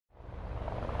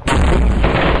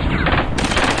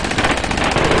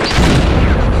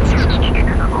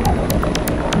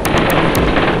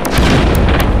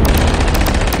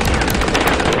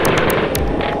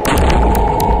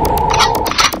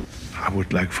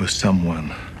for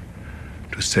someone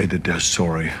to say that they're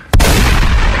sorry.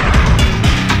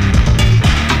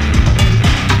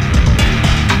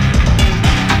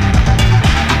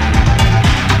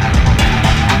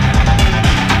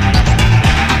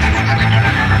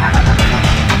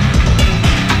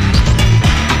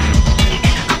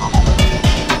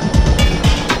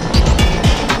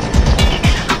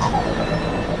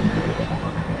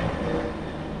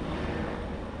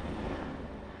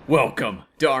 Welcome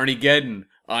to Arniegeddon.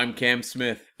 I'm Cam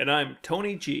Smith. And I'm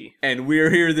Tony G. And we're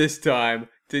here this time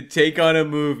to take on a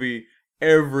movie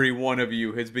every one of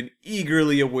you has been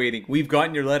eagerly awaiting. We've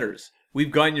gotten your letters.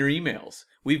 We've gotten your emails.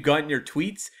 We've gotten your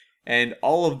tweets and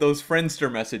all of those Friendster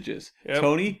messages. Yep.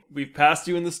 Tony? We've passed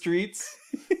you in the streets.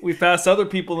 We've passed other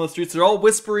people in the streets. They're all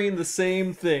whispering the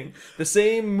same thing. The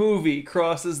same movie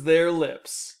crosses their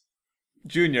lips.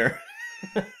 Junior.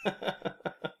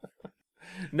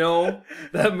 No,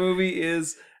 that movie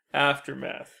is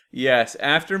Aftermath. Yes,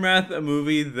 Aftermath, a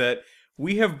movie that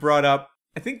we have brought up,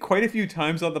 I think, quite a few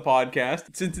times on the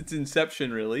podcast, since its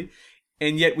inception, really.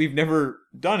 And yet we've never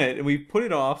done it, and we've put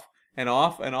it off, and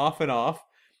off, and off, and off,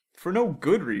 for no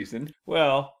good reason.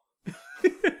 Well,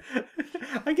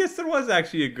 I guess there was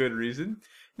actually a good reason.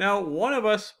 Now, one of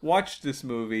us watched this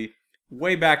movie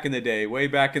way back in the day, way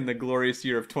back in the glorious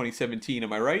year of 2017,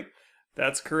 am I right?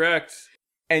 that's correct.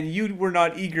 And you were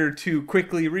not eager to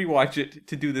quickly rewatch it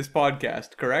to do this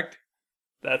podcast, correct?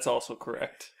 That's also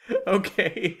correct.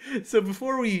 Okay, so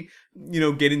before we,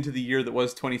 get into the year that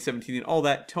was 2017 and all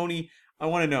that, Tony, I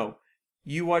want to know,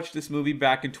 you watched this movie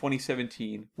back in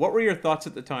 2017. What were your thoughts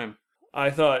at the time? I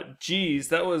thought, geez,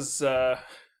 that was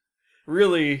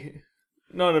really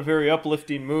not a very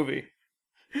uplifting movie.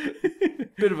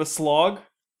 Bit of a slog.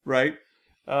 Right?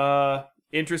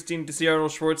 Interesting to see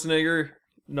Arnold Schwarzenegger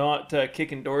not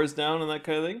kicking doors down and that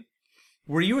kind of thing.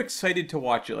 Were you excited to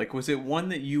watch it? Like, was it one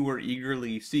that you were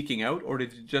eagerly seeking out, or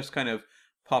did it just kind of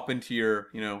pop into your,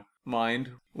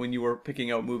 mind when you were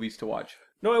picking out movies to watch?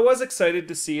 No, I was excited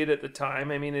to see it at the time.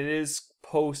 I mean, it is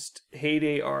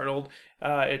post-Heyday Arnold.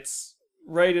 It's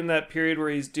right in that period where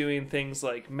he's doing things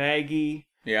like Maggie.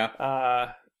 Yeah.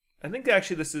 I think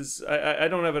actually this is... I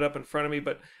don't have it up in front of me,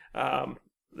 but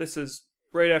this is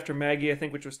right after Maggie, I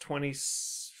think, which was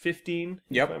 2015,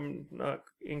 Yep. if I'm not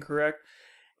incorrect.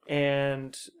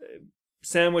 And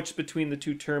sandwiched between the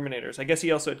two Terminators. I guess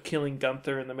he also had Killing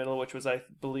Gunther in the middle, which was, I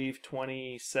believe,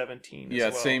 2017 Yeah,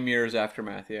 as well. same year as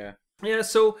Aftermath, yeah. Yeah,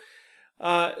 so,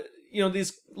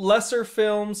 these lesser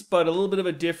films, but a little bit of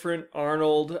a different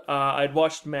Arnold. I'd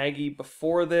watched Maggie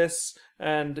before this,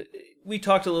 and we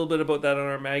talked a little bit about that on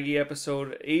our Maggie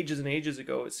episode ages and ages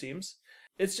ago, it seems.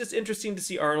 It's just interesting to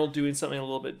see Arnold doing something a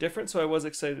little bit different, so I was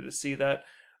excited to see that.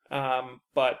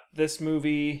 But this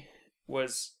movie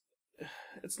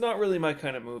it's not really my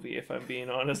kind of movie, if I'm being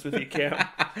honest with you, Cam.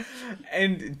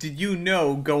 And did you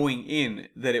know going in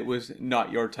that it was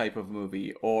not your type of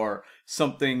movie, or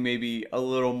something maybe a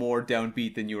little more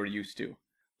downbeat than you were used to?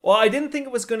 Well, I didn't think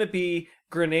it was going to be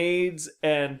grenades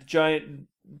and giant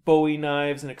Bowie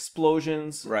knives and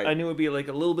explosions. Right. I knew it would be like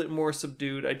a little bit more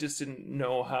subdued. I just didn't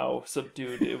know how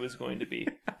subdued it was going to be.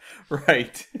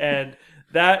 Right. And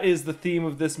that is the theme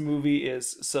of this movie,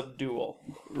 is subdual.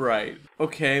 Right.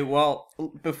 Okay, well,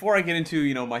 before I get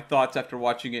into, my thoughts after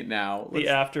watching it now... The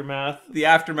aftermath. The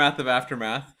aftermath of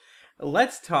Aftermath.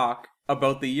 Let's talk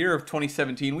about the year of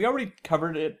 2017. We already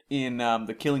covered it in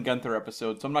the Killing Gunther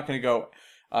episode, so I'm not going to go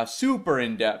super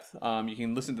in-depth. You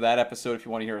can listen to that episode if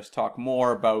you want to hear us talk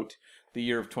more about the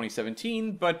year of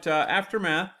 2017. But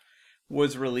Aftermath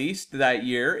was released that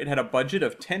year. It had a budget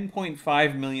of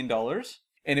 $10.5 million.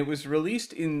 And it was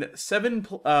released in seven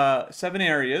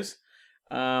areas,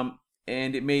 and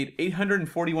it made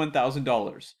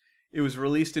 $841,000. It was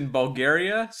released in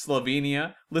Bulgaria,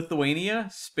 Slovenia, Lithuania,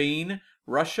 Spain,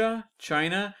 Russia,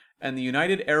 China, and the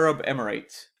United Arab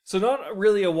Emirates. So not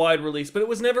really a wide release, but it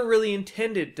was never really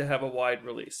intended to have a wide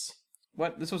release.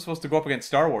 What? This was supposed to go up against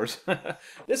Star Wars.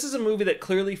 This is a movie that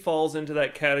clearly falls into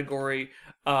that category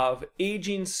of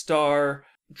aging star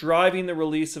driving the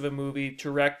release of a movie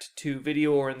direct to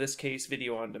video, or in this case,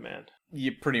 video on demand.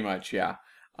 Yeah, pretty much, yeah.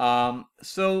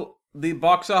 So the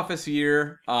box office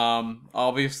year,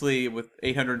 obviously with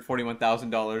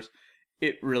 $841,000,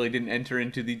 it really didn't enter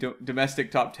into the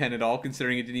domestic top 10 at all,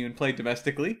 considering it didn't even play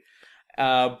domestically.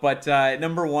 But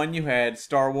number one, you had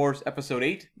Star Wars Episode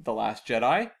 8, The Last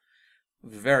Jedi.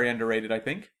 Very underrated, I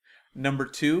think. Number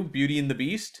 2, Beauty and the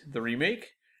Beast, the remake.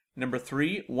 Number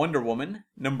 3, Wonder Woman.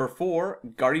 Number 4,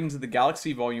 Guardians of the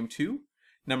Galaxy Volume 2.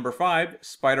 Number 5,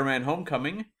 Spider-Man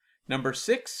Homecoming. Number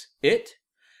 6, It.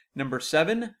 Number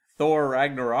 7, Thor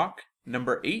Ragnarok.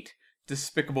 Number 8,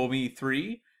 Despicable Me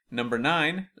 3. Number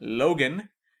 9, Logan.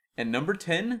 And number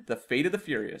 10, The Fate of the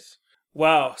Furious.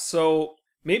 Wow. So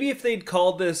maybe if they'd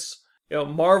called this,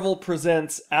 Marvel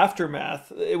Presents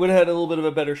Aftermath, it would have had a little bit of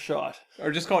a better shot.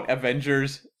 Or just call it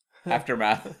Avengers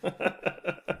Aftermath.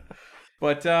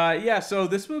 But yeah, so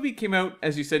this movie came out,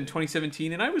 as you said, in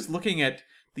 2017. And I was looking at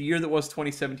the year that was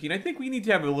 2017. I think we need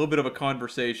to have a little bit of a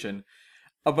conversation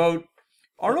about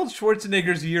Arnold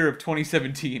Schwarzenegger's year of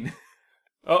 2017.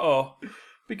 Uh-oh.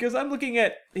 Because I'm looking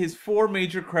at his 4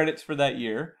 major credits for that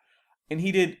year. And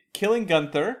he did Killing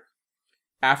Gunther,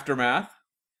 Aftermath,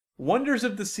 Wonders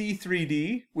of the Sea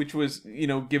 3D, which was,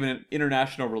 given an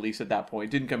international release at that point.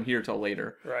 Didn't come here till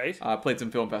later. Right. Played some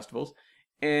film festivals.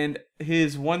 And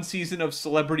his 1 season of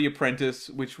Celebrity Apprentice,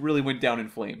 which really went down in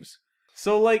flames.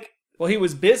 So, Well, he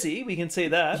was busy, we can say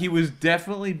that. he was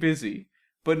definitely busy.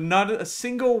 But not a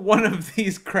single one of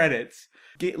these credits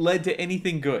led to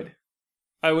anything good.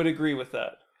 I would agree with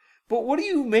that. But what do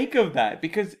you make of that?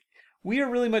 Because we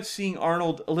are really much seeing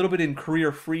Arnold a little bit in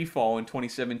career freefall in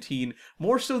 2017,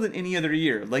 more so than any other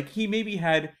year. He maybe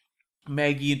had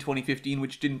Maggie in 2015,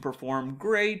 which didn't perform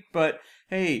great, but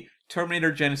hey,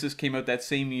 Terminator Genesis came out that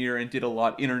same year and did a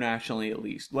lot internationally at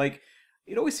least.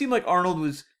 It always seemed like Arnold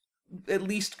was at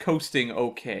least coasting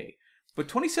okay. But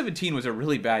 2017 was a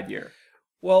really bad year.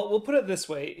 Well, we'll put it this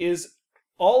way, is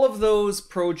all of those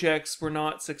projects were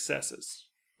not successes.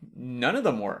 None of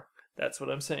them were. That's what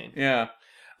I'm saying. Yeah.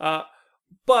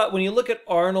 But when you look at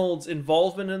Arnold's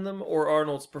involvement in them or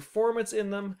Arnold's performance in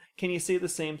them, can you say the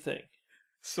same thing?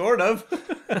 Sort of.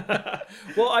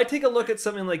 Well, I take a look at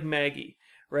something like Maggie,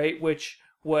 right, which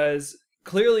was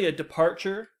clearly a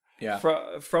departure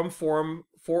from form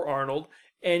for Arnold.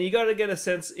 And you got to get a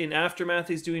sense in Aftermath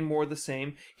he's doing more of the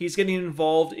same. He's getting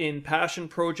involved in passion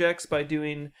projects by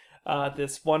doing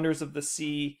this Wonders of the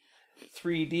Sea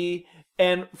 3D.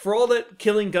 And for all that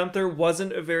Killing Gunther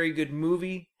wasn't a very good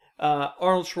movie,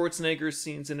 Arnold Schwarzenegger's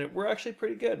scenes in it were actually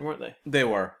pretty good, weren't they? They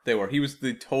were. He was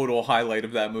the total highlight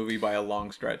of that movie by a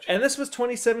long stretch. And this was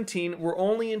 2017. We're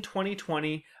only in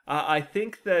 2020. I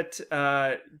think that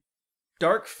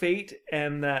Dark Fate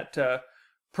and that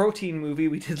Protein movie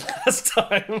we did last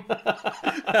time.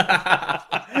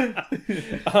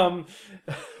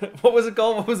 What was it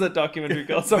called? What was that documentary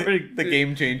called? It's already the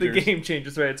Game Changers. The Game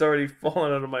Changers, right? It's already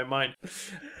fallen out of my mind.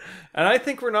 And I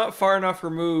think we're not far enough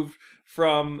removed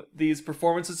from these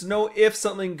performances to know if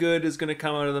something good is going to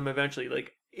come out of them eventually.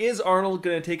 Is Arnold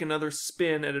going to take another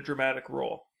spin at a dramatic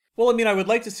role? Well, I would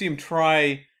like to see him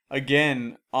try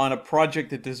again on a project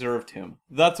that deserved him.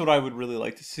 That's what I would really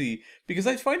like to see. Because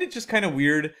I find it just kind of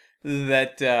weird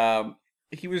that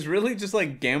he was really just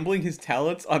gambling his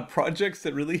talents on projects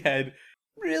that really had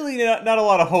not a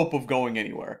lot of hope of going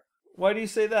anywhere. Why do you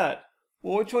say that?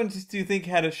 Well, which ones do you think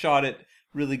had a shot at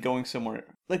really going somewhere?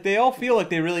 They all feel like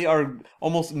they really are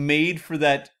almost made for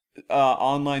that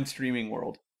online streaming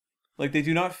world. They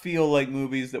do not feel like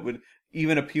movies that would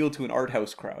even appeal to an art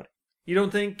house crowd. You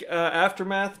don't think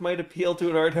Aftermath might appeal to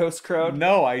an art house crowd?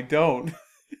 No, I don't.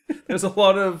 There's a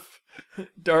lot of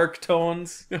dark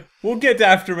tones. We'll get to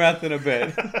Aftermath in a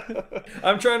bit.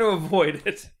 I'm trying to avoid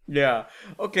it. Yeah.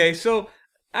 Okay, so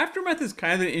Aftermath is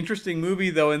kind of an interesting movie,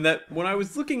 though, in that when I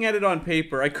was looking at it on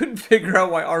paper, I couldn't figure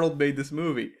out why Arnold made this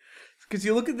movie. Because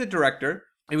you look at the director,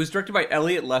 it was directed by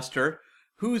Elliot Lester,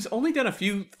 who's only done a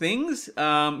few things.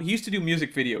 He used to do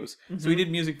music videos. Mm-hmm. So he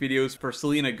did music videos for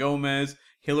Selena Gomez,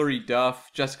 Hilary Duff,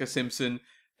 Jessica Simpson,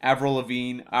 Avril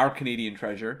Lavigne, Our Canadian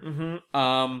Treasure.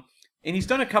 Mm-hmm. And he's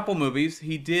done a couple movies.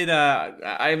 He did,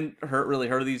 I haven't really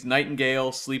heard of these,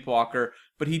 Nightingale, Sleepwalker,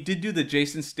 but he did do the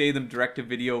Jason Statham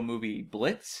direct-to-video movie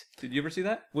Blitz. Did you ever see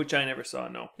that? Which I never saw,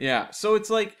 no. Yeah, so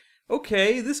it's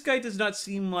okay, this guy does not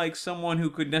seem like someone who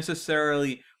could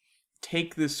necessarily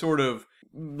take this sort of,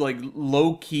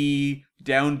 low-key,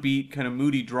 downbeat, kind of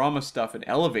moody drama stuff and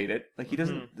elevate it. He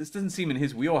doesn't, this doesn't seem in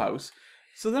his wheelhouse.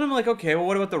 So then I'm okay, well,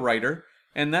 what about the writer?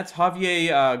 And that's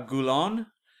Javier Goulon.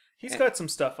 He's got some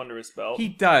stuff under his belt. He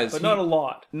does. But not a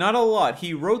lot. Not a lot.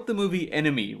 He wrote the movie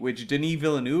Enemy, which Denis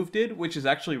Villeneuve did, which is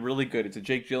actually really good. It's a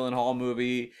Jake Gyllenhaal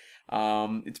movie.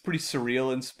 It's pretty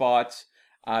surreal in spots.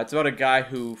 It's about a guy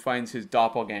who finds his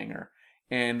doppelganger.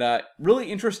 And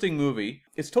really interesting movie.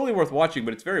 It's totally worth watching,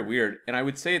 but it's very weird. And I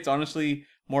would say it's honestly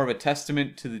more of a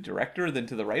testament to the director than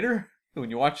to the writer when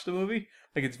you watch the movie.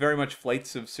 It's very much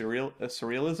flights of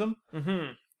surrealism.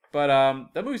 Mm-hmm. But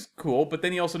that movie's cool. But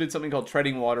then he also did something called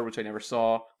Treading Water, which I never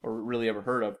saw or really ever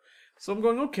heard of. So I'm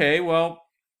going, okay, well,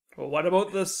 what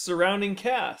about the surrounding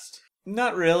cast?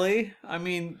 Not really.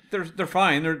 They're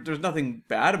fine. There's nothing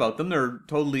bad about them. They're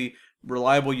totally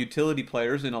reliable utility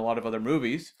players in a lot of other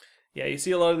movies. Yeah, you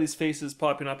see a lot of these faces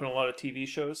popping up in a lot of TV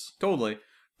shows. Totally.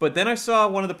 But then I saw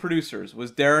one of the producers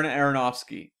was Darren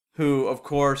Aronofsky, who, of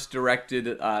course, directed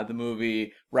the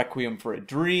movie Requiem for a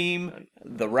Dream,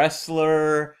 The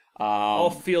Wrestler, All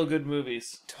feel-good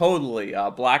movies. totally,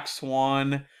 Black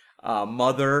Swan,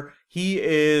 Mother. He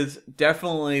is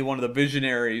definitely one of the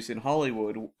visionaries in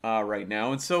Hollywood right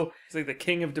now, and so He's like the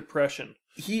king of depression.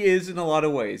 he is in a lot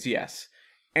of ways, yes.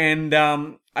 And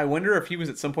I wonder if he was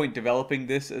at some point developing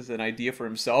this as an idea for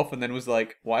himself and then was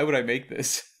like, why would I make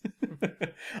this?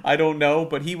 I don't know,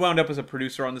 but he wound up as a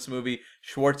producer on this movie.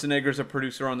 Schwarzenegger's a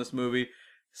producer on this movie.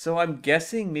 So I'm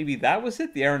guessing maybe that was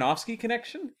it, the Aronofsky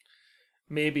connection?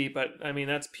 Maybe, but I mean,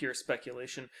 that's pure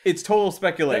speculation. It's total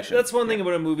speculation. That's one thing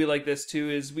about a movie like this, too,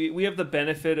 is we have the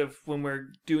benefit of, when we're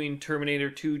doing Terminator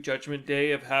 2 Judgment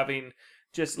Day, of having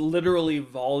just literally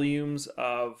volumes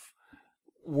of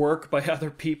work by other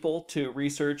people to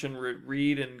research and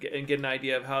read and get an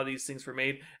idea of how these things were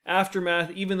made.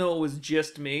 Aftermath, even though it was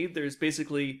just made, there's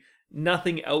basically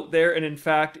nothing out there, and in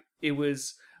fact, it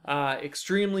was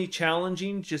extremely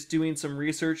challenging just doing some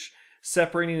research,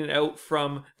 separating it out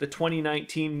from the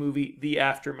 2019 movie The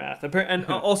Aftermath. And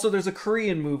also there's a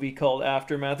Korean movie called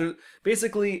Aftermath.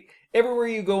 Basically, everywhere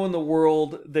you go in the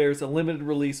world, there's a limited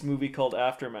release movie called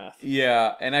Aftermath.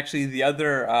 Yeah, and actually the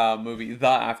other movie, The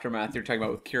Aftermath, you're talking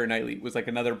about with Keira Knightley, was like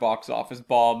another box office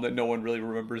bomb that no one really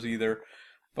remembers either.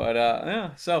 But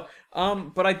yeah, so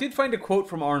but I did find a quote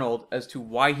from Arnold as to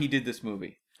why he did this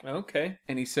movie. Okay.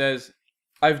 And he says,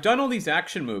 "I've done all these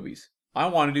action movies. I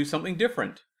want to do something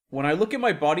different. When I look at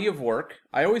my body of work,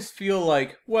 I always feel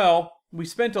like, well, we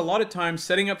spent a lot of time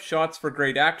setting up shots for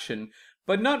great action,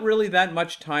 but not really that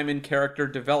much time in character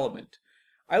development.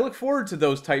 I look forward to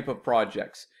those type of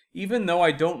projects, even though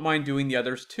I don't mind doing the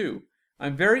others too.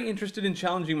 I'm very interested in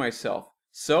challenging myself,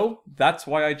 so that's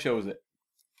why I chose it."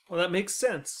 Well, that makes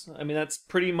sense. I mean, that's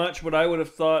pretty much what I would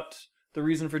have thought the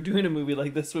reason for doing a movie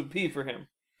like this would be for him.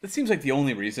 That seems like the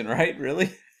only reason, right?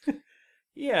 Really?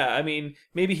 Yeah, I mean,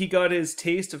 maybe he got his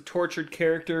taste of tortured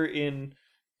character in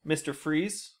Mr.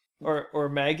 Freeze or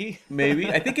Maggie. Maybe.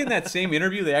 I think in that same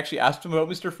interview, they actually asked him about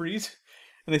Mr. Freeze.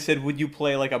 And they said, would you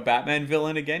play like a Batman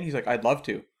villain again? He's like, I'd love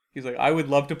to. He's like, I would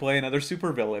love to play another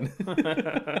supervillain.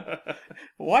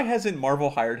 Why hasn't Marvel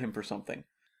hired him for something?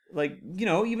 Like, you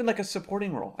know, even like a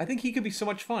supporting role. I think he could be so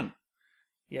much fun.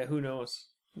 Yeah, who knows?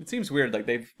 It seems weird. Like,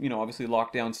 they've, you know, obviously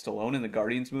locked down Stallone in the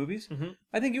Guardians movies. Mm-hmm.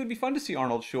 I think it would be fun to see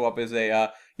Arnold show up as a,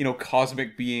 you know,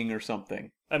 cosmic being or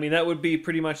something. I mean, that would be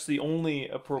pretty much the only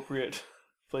appropriate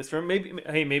place for him.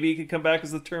 Maybe he could come back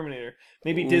as the Terminator.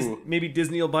 Maybe maybe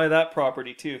Disney will buy that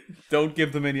property too. Don't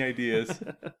give them any ideas.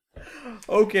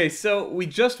 Okay, so we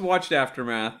just watched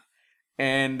Aftermath,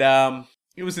 and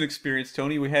it was an experience,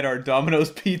 Tony. We had our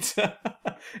Domino's pizza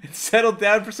and settled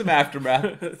down for some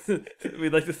Aftermath.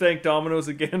 We'd like to thank Domino's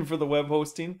again for the web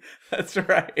hosting. That's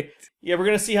right. Yeah, we're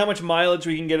going to see how much mileage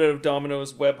we can get out of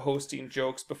Domino's web hosting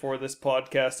jokes before this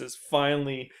podcast has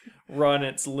finally run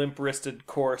its limp-wristed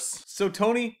course. So,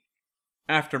 Tony,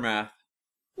 Aftermath,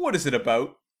 what is it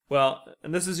about? Well,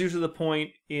 and this is usually the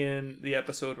point in the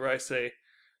episode where I say,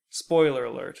 spoiler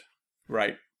alert.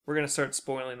 Right. We're going to start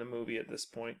spoiling the movie at this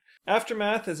point.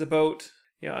 Aftermath is about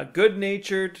a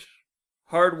good-natured,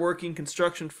 hard-working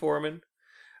construction foreman,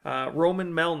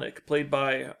 Roman Melnick, played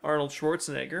by Arnold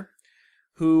Schwarzenegger,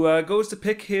 who goes to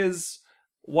pick his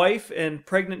wife and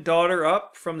pregnant daughter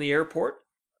up from the airport,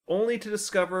 only to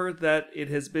discover that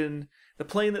the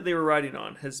plane that they were riding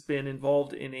on has been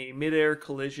involved in a mid-air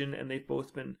collision, and they've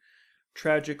both been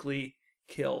tragically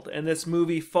killed. And this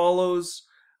movie follows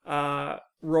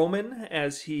Roman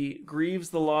as he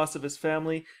grieves the loss of his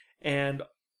family, and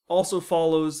also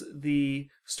follows the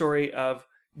story of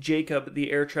Jacob,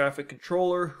 the air traffic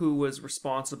controller, who was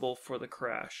responsible for the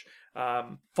crash.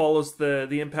 Follows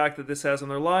the impact that this has on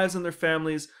their lives and their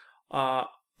families,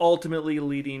 ultimately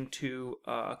leading to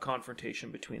a confrontation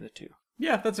between the two.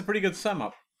 Yeah, that's a pretty good sum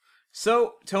up.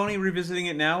 So, Tony, revisiting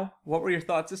it now, what were your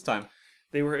thoughts this time?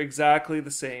 They were exactly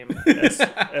the same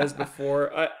as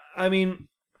before. I mean,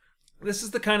 this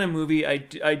is the kind of movie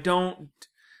I don't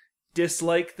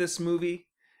dislike this movie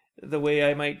the way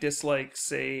I might dislike,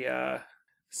 say,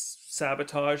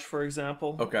 Sabotage, for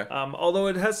example. Okay. Although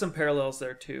it has some parallels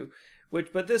there too.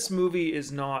 But this movie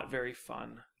is not very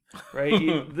fun,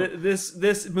 right?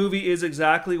 This movie is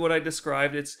exactly what I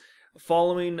described. It's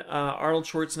following Arnold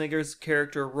Schwarzenegger's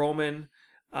character Roman,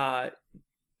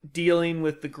 dealing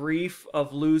with the grief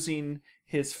of losing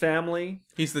his family.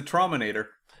 He's the Trauminator.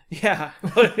 Yeah.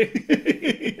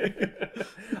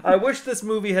 I wish this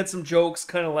movie had some jokes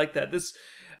kind of like that.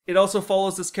 It also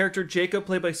follows this character Jacob,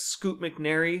 played by Scoot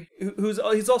McNairy,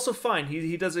 he's also fine.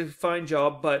 He does a fine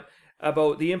job, but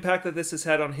about the impact that this has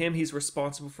had on him. He's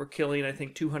responsible for killing, I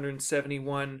think,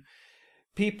 271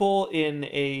 people in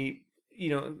in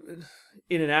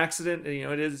an accident.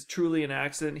 It is truly an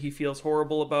accident. He feels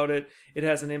horrible about it. It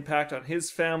has an impact on his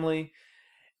family.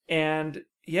 And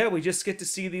yeah, we just get to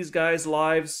see these guys'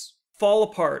 lives fall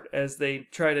apart as they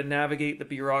try to navigate the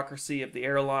bureaucracy of the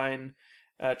airline,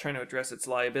 trying to address its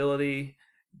liability.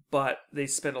 But they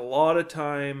spend a lot of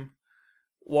time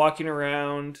walking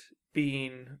around,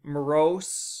 being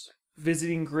morose,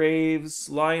 visiting graves,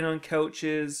 lying on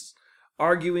couches,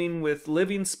 arguing with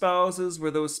living spouses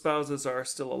where those spouses are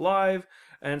still alive,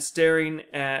 and staring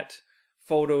at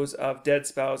photos of dead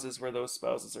spouses where those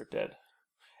spouses are dead.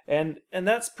 And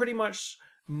that's pretty much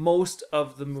most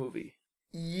of the movie.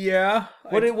 Yeah.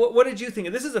 What did you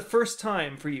think? This is the first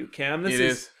time for you, Cam. It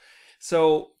is.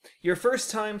 So, your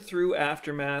first time through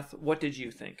Aftermath, what did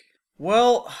you think?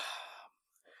 Well,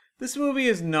 this movie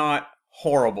is not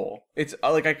horrible. It's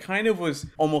like I kind of was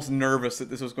almost nervous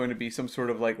that this was going to be some sort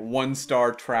of like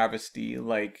 1-star travesty,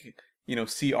 like,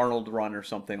 See Arnold Run or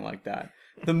something like that.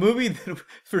 The movie that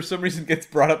for some reason gets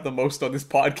brought up the most on this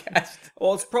podcast.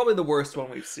 Well, it's probably the worst one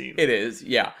we've seen. It is,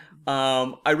 yeah.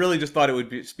 I really just thought it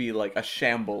would just be like a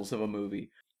shambles of a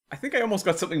movie. I think I almost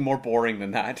got something more boring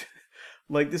than that.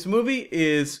 Like, this movie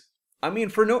is,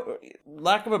 for no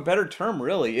lack of a better term,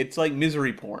 really, it's like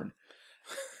misery porn.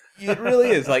 It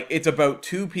really is. Like, it's about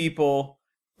two people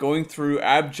going through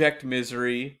abject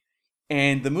misery,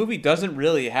 and the movie doesn't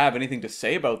really have anything to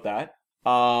say about that.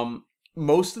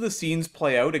 Most of the scenes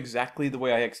play out exactly the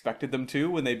way I expected them to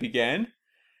when they began,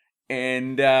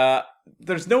 and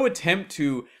there's no attempt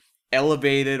to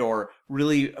elevate it or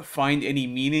really find any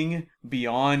meaning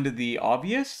beyond the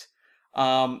obvious.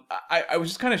 I was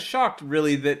just kind of shocked,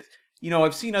 really, that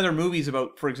I've seen other movies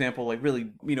about, for example, like really,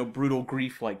 brutal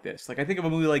grief like this. Like, I think of a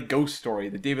movie like Ghost Story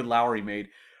that David Lowery made,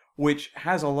 which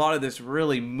has a lot of this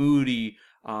really moody,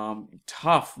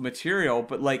 tough material,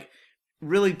 but like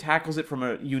really tackles it from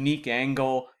a unique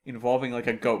angle involving like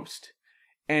a ghost.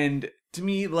 And to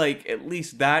me, like, at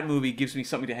least that movie gives me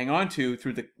something to hang on to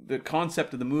through the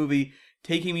concept of the movie,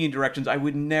 taking me in directions I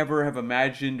would never have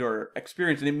imagined or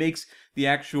experienced. And it makes the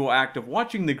actual act of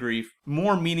watching the grief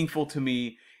more meaningful to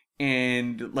me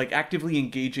and like actively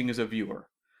engaging as a viewer.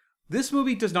 This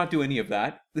movie does not do any of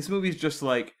that. This movie is just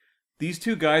like, these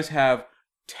two guys have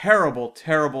terrible,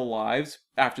 terrible lives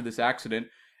after this accident,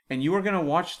 and you are going to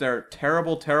watch their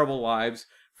terrible, terrible lives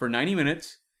for 90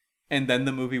 minutes, and then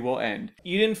the movie will end.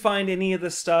 You didn't find any of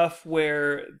the stuff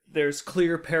where there's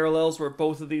clear parallels where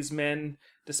both of these men,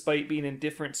 despite being in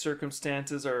different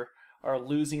circumstances, are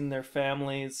losing their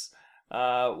families,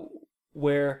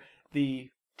 where the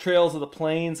trails of the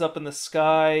planes up in the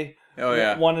sky,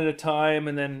 one at a time,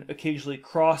 and then occasionally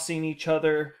crossing each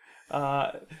other,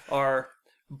 are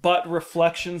but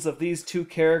reflections of these two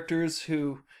characters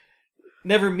who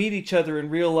never meet each other in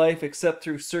real life except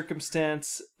through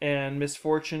circumstance and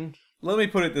misfortune. Let me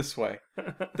put it this way.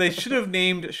 They should have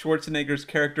named Schwarzenegger's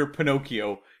character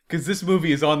Pinocchio, because this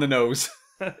movie is on the nose.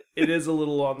 It is a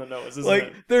little on the nose, isn't like,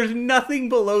 it? There's nothing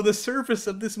below the surface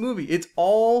of this movie. It's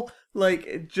all,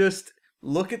 like, just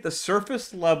look at the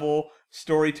surface level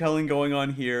storytelling going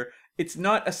on here. It's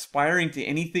not aspiring to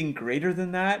anything greater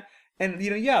than that. And,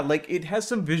 like, it has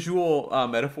some visual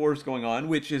metaphors going on,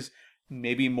 which is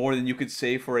maybe more than you could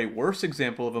say for a worse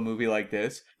example of a movie like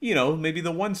this. Maybe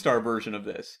the 1-star version of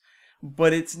this.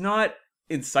 But it's not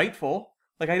insightful.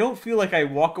 Like, I don't feel like I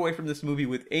walk away from this movie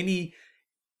with any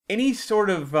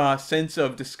sort of sense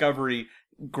of discovery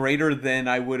greater than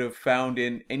I would have found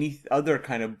in any other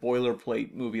kind of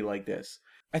boilerplate movie like this.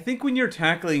 I think when you're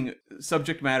tackling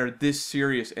subject matter this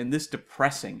serious and this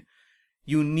depressing,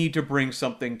 you need to bring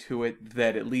something to it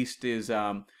that at least is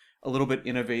a little bit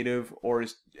innovative, or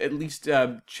is at least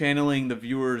channeling the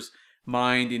viewer's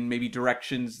mind in maybe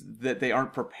directions that they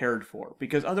aren't prepared for.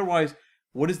 Because otherwise,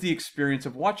 what is the experience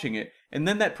of watching it? And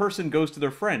then that person goes to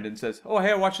their friend and says, oh,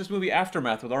 hey, I watched this movie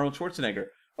Aftermath with Arnold Schwarzenegger.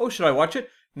 Oh, should I watch it?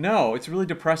 No, it's really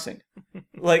depressing.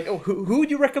 Like, who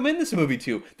would you recommend this movie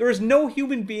to? There is no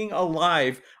human being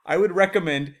alive I would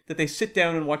recommend that they sit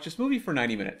down and watch this movie for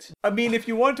 90 minutes. I mean, if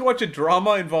you want to watch a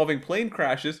drama involving plane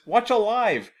crashes, watch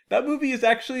Alive. That movie is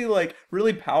actually, like,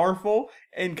 really powerful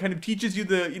and kind of teaches you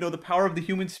the, the power of the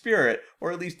human spirit,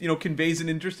 or at least, conveys an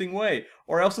interesting way.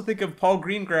 Or I also think of Paul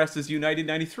Greengrass's United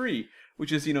 93,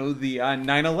 which is, the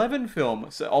 9/11 film,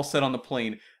 all set on the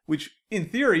plane, which in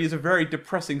theory is a very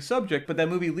depressing subject, but that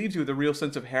movie leaves you with a real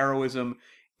sense of heroism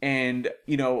and,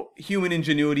 human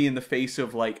ingenuity in the face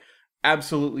of, like,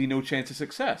 absolutely no chance of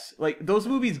success. Like, those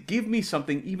movies give me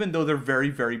something even though they're very,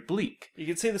 very bleak. You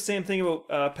could say the same thing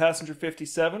about Passenger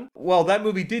 57. Well, that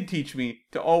movie did teach me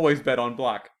to always bet on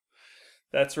black.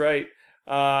 That's right.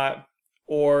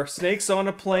 Or Snakes on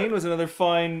a Plane was another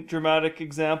fine dramatic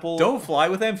example. Don't fly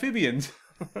with amphibians.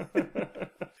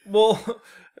 Well,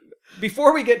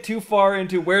 before we get too far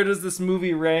into where does this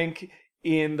movie rank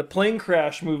in the plane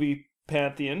crash movie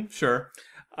pantheon, Sure.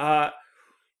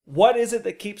 what is it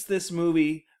that keeps this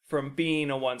movie from being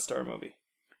a 1-star movie?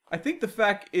 I think the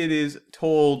fact it is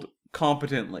told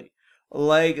competently.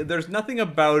 Like, there's nothing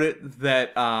about it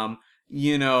that,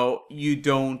 you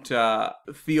don't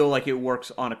feel like it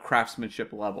works on a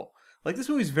craftsmanship level. Like, this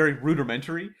movie's very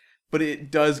rudimentary, but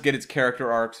it does get its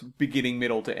character arcs beginning,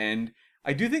 middle to end.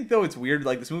 I do think, though, it's weird.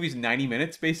 Like, this movie's 90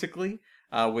 minutes, basically,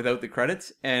 without the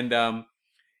credits. And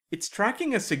it's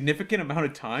tracking a significant amount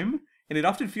of time. And it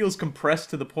often feels compressed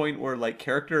to the point where, like,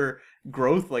 character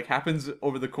growth, like, happens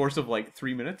over the course of, like,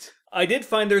 3 minutes. I did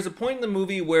find there's a point in the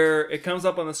movie where it comes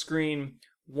up on the screen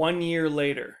 1 year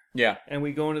later. Yeah. And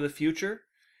we go into the future.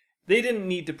 They didn't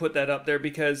need to put that up there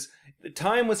because the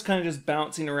time was kind of just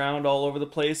bouncing around all over the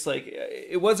place. Like,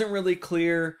 it wasn't really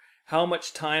clear how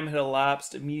much time had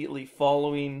elapsed immediately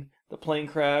following the plane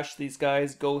crash. These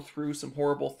guys go through some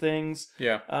horrible things.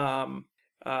 Yeah.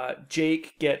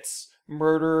 Jake gets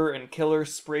murder and killer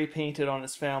spray painted on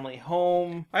his family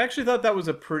home. I actually thought that was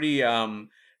a pretty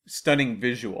stunning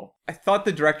visual. I thought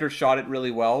the director shot it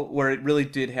really well, where it really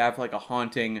did have like a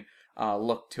haunting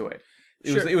look to it.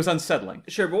 It was unsettling.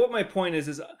 Sure, but what my point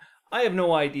is I have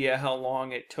no idea how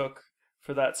long it took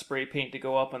for that spray paint to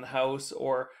go up on the house,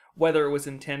 or whether it was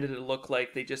intended to look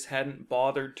like they just hadn't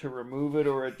bothered to remove it,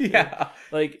 or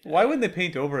like, why wouldn't they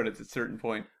paint over it at a certain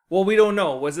point? Well, we don't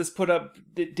know. Was this put up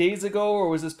days ago, or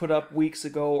was this put up weeks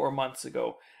ago, or months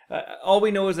ago? All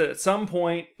we know is that at some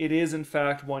point, it is in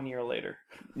fact 1 year later.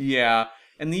 Yeah,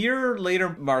 and the year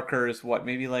later marker is what,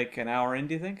 maybe like an hour in,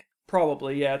 do you think?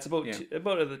 Probably, yeah. It's about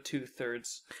about at the 2/3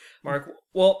 mark.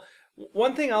 Well,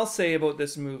 one thing I'll say about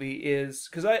this movie is,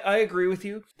 because I agree with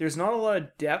you, there's not a lot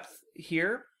of depth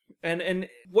here. And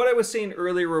what I was saying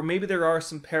earlier, where maybe there are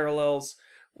some parallels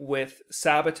with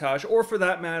Sabotage, or for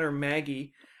that matter,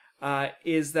 Maggie,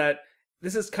 is that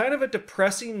this is kind of a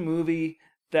depressing movie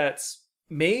that's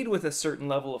made with a certain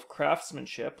level of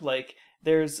craftsmanship. Like,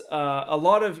 there's a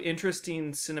lot of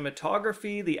interesting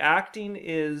cinematography. The acting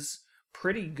is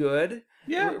pretty good.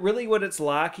 Yeah. Really what it's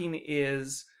lacking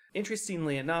is,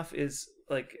 interestingly enough, is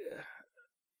like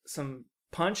some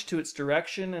punch to its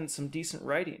direction and some decent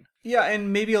writing. Yeah,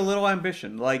 and maybe a little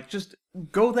ambition. Like, just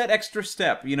go that extra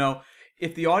step.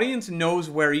 If the audience knows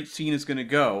where each scene is going to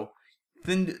go,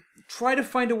 then try to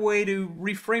find a way to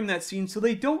reframe that scene so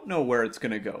they don't know where it's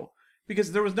going to go.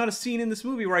 Because there was not a scene in this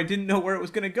movie where I didn't know where it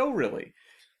was going to go, really.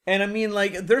 And I mean,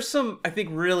 like, there's some, I think,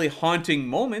 really haunting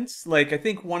moments. Like, I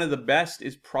think one of the best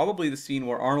is probably the scene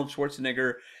where Arnold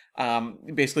Schwarzenegger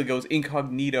basically goes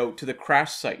incognito to the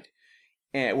crash site,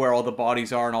 where all the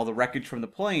bodies are and all the wreckage from the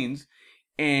planes,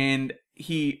 and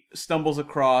he stumbles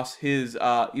across his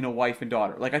wife and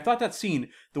daughter. Like, I thought that scene,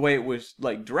 the way it was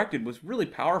like directed, was really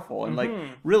powerful and like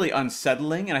really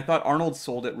unsettling, and I thought Arnold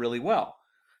sold it really well.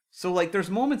 So like, there's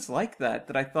moments like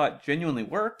that I thought genuinely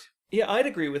worked. Yeah, I'd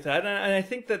agree with that, and I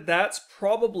think that that's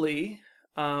probably,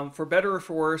 for better or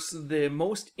for worse, the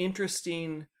most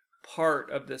interesting part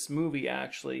of this movie,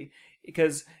 actually,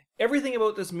 because everything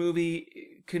about this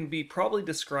movie can be probably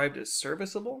described as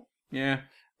serviceable. Yeah.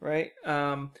 Right?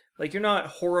 Like, you're not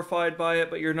horrified by it,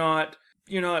 but you're not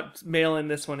mailing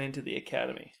this one into the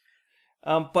Academy.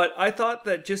 But I thought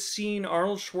that just seeing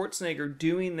Arnold Schwarzenegger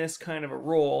doing this kind of a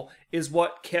role is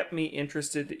what kept me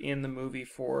interested in the movie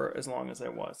for as long as I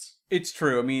was. It's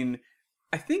true. I mean,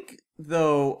 I think,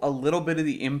 though, a little bit of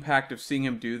the impact of seeing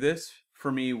him do this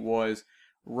for me was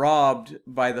robbed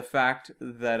by the fact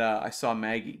that I saw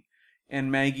Maggie.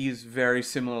 And Maggie is very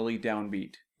similarly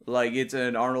downbeat. Like, it's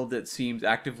an Arnold that seems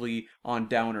actively on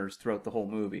downers throughout the whole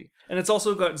movie. And it's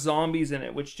also got zombies in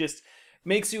it, which just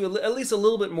makes you at least a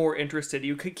little bit more interested.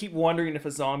 You could keep wondering if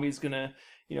a zombie's gonna,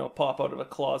 pop out of a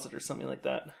closet or something like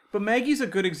that. But Maggie's a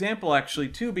good example, actually,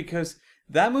 too, because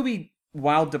that movie,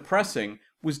 while depressing,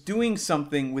 was doing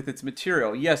something with its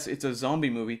material. Yes, it's a zombie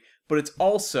movie, but it's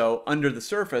also, under the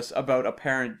surface, about a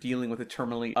parent dealing with a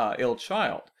terminally ill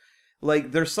child.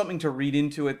 Like, there's something to read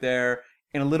into it there,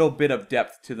 and a little bit of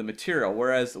depth to the material,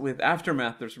 whereas with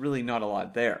Aftermath, there's really not a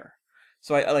lot there.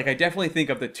 So I definitely think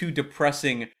of the two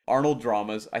depressing Arnold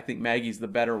dramas, I think Maggie's the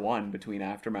better one between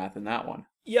Aftermath and that one.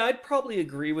 Yeah, I'd probably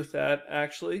agree with that,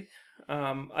 actually.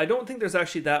 I don't think there's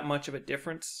actually that much of a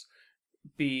difference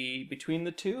between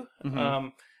the two. Mm-hmm.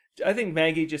 I think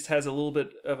Maggie just has a little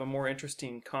bit of a more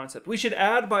interesting concept. We should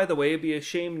add, by the way, it'd be a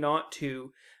shame not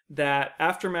to, that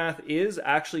Aftermath is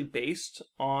actually based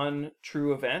on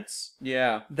true events.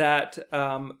 Yeah. That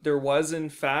there was, in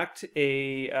fact,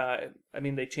 I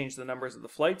mean, they changed the numbers of the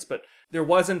flights, but there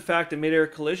was, in fact, a mid-air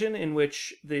collision in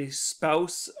which the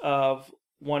spouse of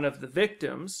one of the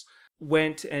victims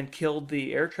went and killed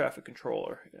the air traffic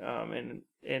controller in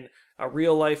a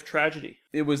real-life tragedy.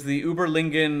 It was the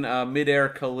Uberlingen mid-air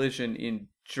collision in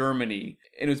Germany.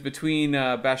 It was between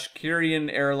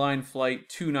Bashkirian Airline Flight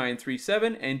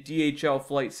 2937 and DHL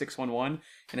Flight 611,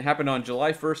 and it happened on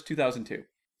July 1st, 2002.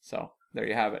 So, there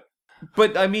you have it.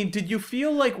 But, I mean, did you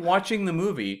feel like watching the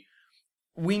movie?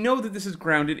 We know that this is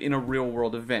grounded in a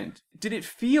real-world event. Did it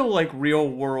feel like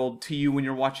real-world to you when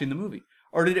you're watching the movie?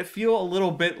 Or did it feel a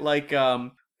little bit like,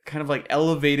 kind of like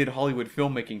elevated Hollywood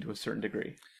filmmaking to a certain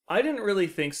degree? I didn't really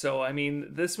think so. I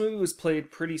mean, this movie was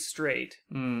played pretty straight.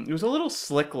 It was a little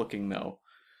slick looking, though.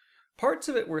 Parts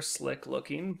of it were slick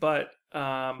looking, but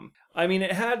I mean,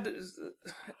 it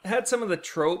had some of the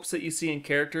tropes that you see in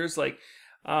characters, like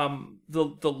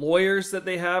the lawyers that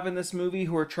they have in this movie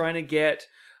who are trying to get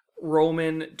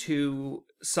Roman to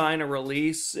sign a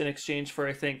release in exchange for,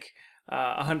 I think,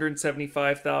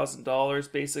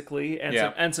 $175,000 basically,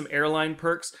 and some airline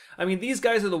perks. I mean, these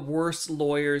guys are the worst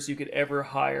lawyers you could ever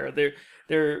hire. They're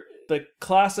the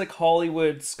classic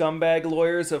Hollywood scumbag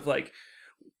lawyers of, like,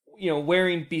 you know,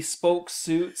 wearing bespoke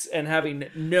suits and having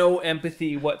no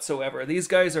empathy whatsoever. These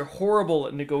guys are horrible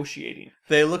at negotiating.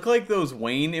 They look like those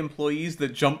Wayne employees that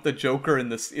jumped the Joker in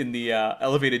the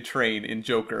elevated train in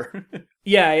Joker.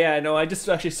 Yeah, no, I just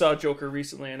actually saw Joker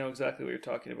recently. I know exactly what you're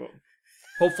talking about.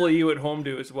 Hopefully you at home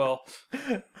do as well.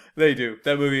 They do.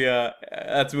 That movie,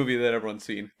 that's a movie that everyone's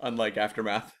seen, unlike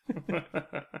Aftermath.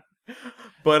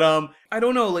 But, I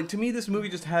don't know, like, to me this movie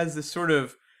just has this sort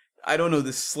of, I don't know,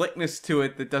 this slickness to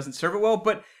it that doesn't serve it well,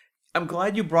 but I'm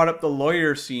glad you brought up the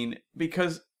lawyer scene,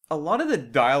 because a lot of the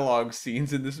dialogue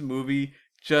scenes in this movie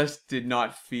just did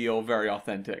not feel very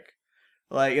authentic.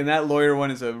 Like, and that lawyer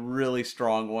one is a really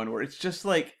strong one, where it's just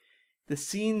like, the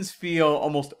scenes feel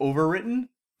almost overwritten,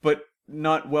 but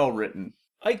not well written.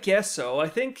 I guess so. I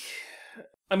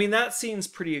mean, that scene's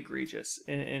pretty egregious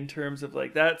in terms of,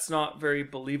 like, that's not very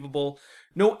believable.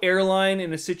 No airline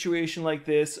in a situation like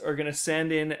this are going to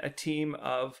send in a team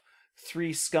of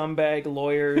 3 scumbag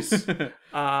lawyers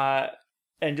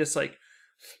and just, like,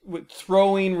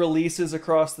 throwing releases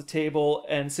across the table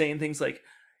and saying things like,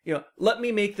 you know, let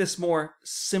me make this more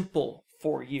simple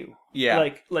for you. Yeah.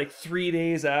 Like 3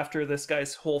 days after this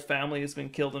guy's whole family has been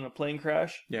killed in a plane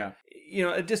crash. Yeah. You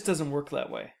know, it just doesn't work that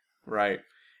way. Right.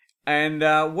 And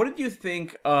what did you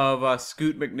think of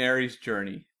Scoot McNairy's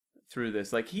journey through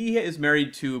this? Like, he is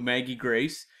married to Maggie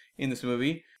Grace in this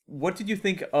movie. What did you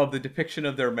think of the depiction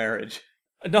of their marriage?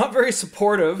 Not very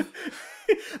supportive.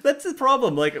 That's the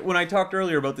problem. Like, when I talked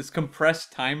earlier about this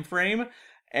compressed time frame,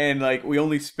 and, like, we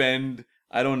only spend,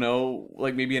 I don't know,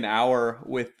 like maybe an hour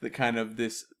with the kind of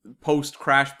this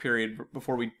post-crash period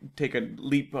before we take a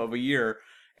leap of a year,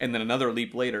 and then another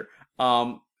leap later.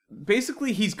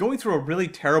 Basically, he's going through a really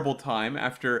terrible time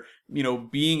after, you know,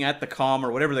 being at the comm or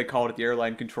whatever they call it at the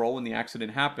airline control when the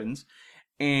accident happens.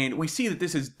 And we see that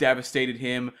this has devastated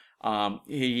him.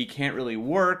 He can't really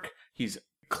work. He's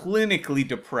clinically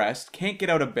depressed, can't get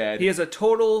out of bed. He has a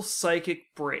total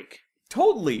psychic break.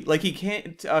 Totally. Like, he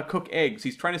can't cook eggs.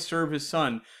 He's trying to serve his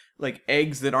son, like,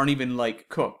 eggs that aren't even, like,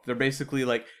 cooked. They're basically,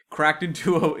 like, cracked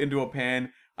into a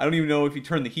pan. I don't even know if he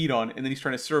turned the heat on, and then he's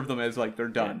trying to serve them as, like, they're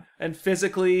done. And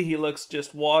physically, he looks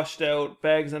just washed out,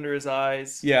 bags under his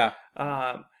eyes. Yeah.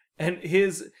 And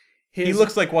his He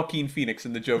looks like Joaquin Phoenix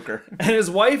in The Joker. And his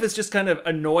wife is just kind of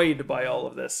annoyed by all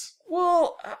of this.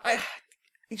 Well,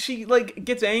 she, like,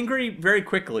 gets angry very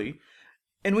quickly.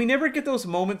 And we never get those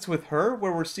moments with her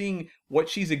where we're seeing what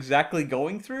she's exactly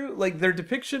going through. Like, their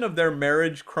depiction of their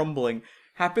marriage crumbling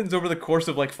happens over the course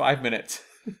of, like, 5 minutes.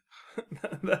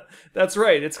 That's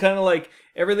right. It's kind of like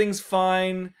everything's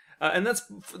fine. And that's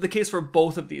the case for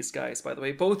both of these guys, by the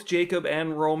way. Both Jacob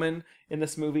and Roman in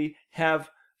this movie have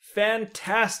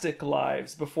fantastic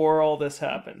lives before all this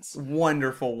happens.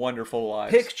 Wonderful, wonderful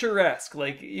lives. Picturesque.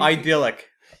 Like, idyllic.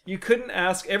 You couldn't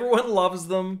ask. Everyone loves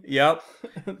them. Yep.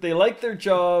 They like their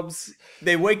jobs.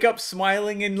 They wake up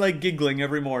smiling and, like, giggling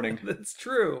every morning. That's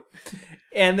true.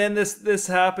 And then this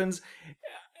happens.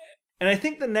 And I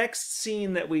think the next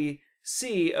scene that we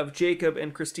see of Jacob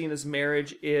and Christina's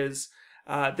marriage is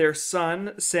their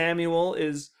son, Samuel,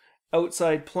 is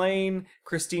outside playing.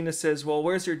 Christina says, well,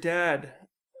 where's your dad?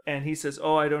 And he says,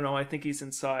 oh, I don't know. I think he's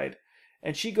inside.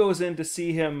 And she goes in to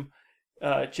see him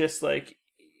just like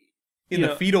in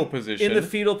the fetal position. In the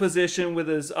fetal position with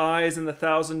his eyes in the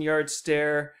 1,000-yard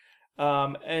stare.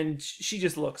 And she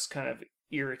just looks kind of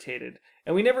irritated.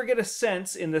 And we never get a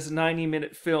sense in this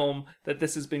 90-minute film that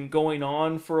this has been going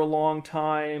on for a long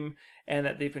time and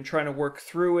that they've been trying to work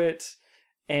through it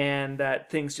and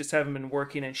that things just haven't been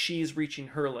working and she's reaching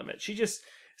her limit. She just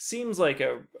seems like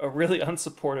a really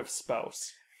unsupportive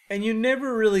spouse. And you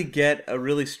never really get a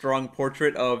really strong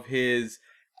portrait of his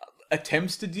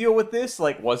attempts to deal with this.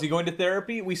 Like, was he going to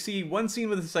therapy? We see one scene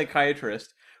with a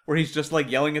psychiatrist where he's just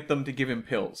like yelling at them to give him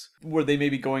pills. Were they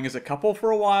maybe going as a couple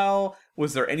for a while?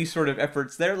 Was there any sort of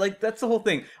efforts there? Like, that's the whole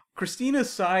thing. Christina's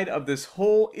side of this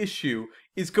whole issue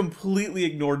is completely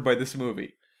ignored by this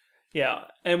movie. Yeah,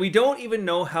 and we don't even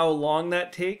know how long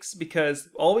that takes because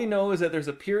all we know is that there's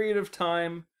a period of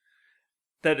time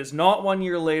that is not 1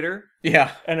 year later.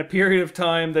 Yeah. And a period of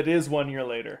time that is 1 year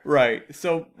later. Right.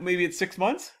 So maybe it's 6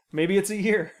 months? Maybe it's a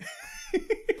year.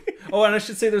 Oh, and I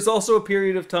should say there's also a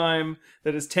period of time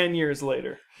that is 10 years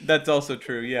later. That's also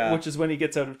true, yeah. Which is when he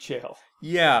gets out of jail.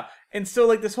 Yeah. And so,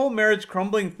 like, this whole marriage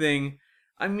crumbling thing,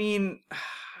 I mean,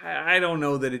 I don't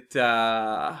know that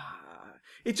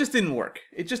it just didn't work.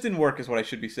 It just didn't work is what I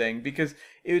should be saying, because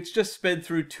it's just sped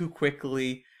through too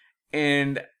quickly.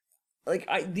 And,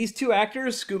 like, these two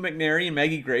actors, Scoot McNairy and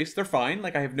Maggie Grace, they're fine.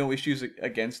 Like, I have no issues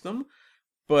against them.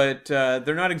 But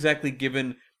they're not exactly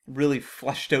given really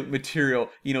fleshed out material,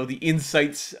 you know, the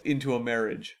insights into a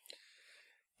marriage.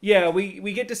 Yeah,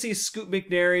 we get to see Scoot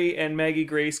McNairy and Maggie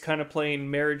Grace kind of playing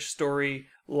Marriage Story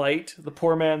light, the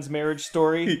poor man's marriage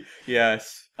story.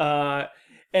 Yes.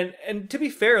 And to be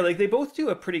fair, like, they both do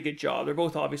a pretty good job. They're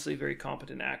both obviously very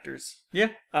competent actors. Yeah.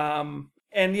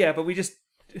 And yeah, but we just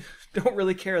don't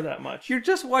really care that much. You're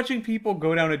just watching people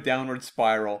go down a downward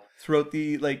spiral throughout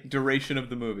the, like, duration of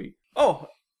the movie. Oh,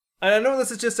 and I know this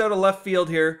is just out of left field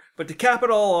here, but to cap it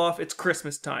all off, it's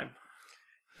Christmas time.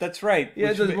 That's right.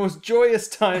 Yeah, it's the most joyous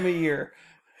time of year.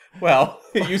 Well,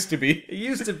 it used to be. It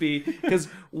used to be, because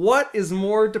what is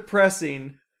more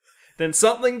depressing than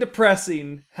something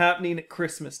depressing happening at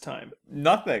Christmas time?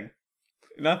 Nothing.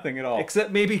 Nothing at all. Except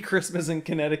maybe Christmas in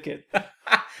Connecticut.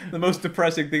 The most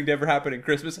depressing thing to ever happen in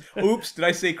Christmas. Oops, did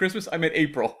I say Christmas? I meant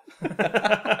April.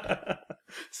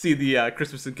 See the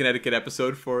Christmas in Connecticut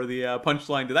episode for the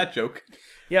punchline to that joke.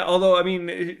 Yeah, although, I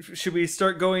mean, should we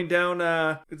start going down,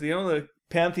 the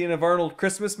pantheon of Arnold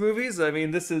Christmas movies? I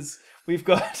mean, we've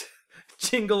got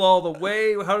Jingle All the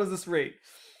Way. How does this rate?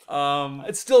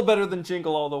 It's still better than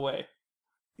Jingle All the Way.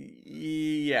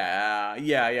 Yeah,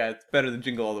 it's better than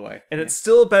Jingle All the Way. And it's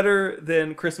still better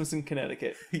than Christmas in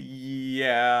Connecticut.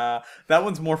 Yeah, that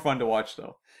one's more fun to watch,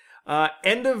 though.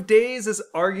 End of Days is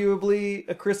arguably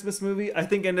a Christmas movie. I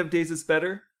think End of Days is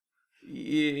better.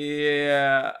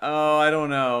 Yeah, I don't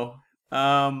know.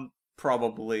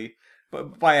 Probably,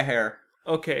 but by a hair.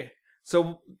 Okay,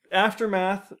 so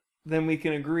Aftermath, then we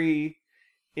can agree,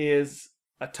 is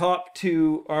a top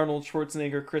 2 Arnold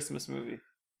Schwarzenegger Christmas movie.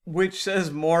 Which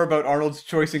says more about Arnold's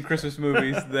choice in Christmas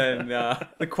movies than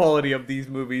the quality of these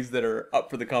movies that are up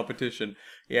for the competition.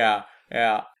 Yeah.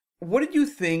 What did you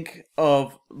think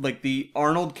of, like, the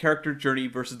Arnold character journey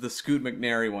versus the Scoot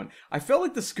McNairy one? I felt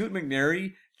like the Scoot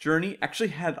McNairy journey actually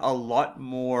had a lot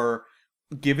more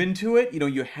given to it. You know,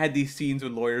 you had these scenes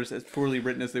with lawyers, as poorly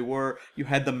written as they were. You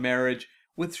had the marriage.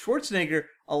 With Schwarzenegger,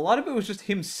 a lot of it was just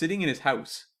him sitting in his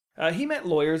house. He met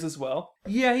lawyers as well.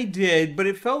 Yeah, he did, but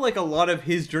it felt like a lot of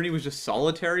his journey was just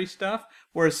solitary stuff,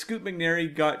 whereas Scoot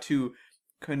McNairy got to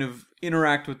kind of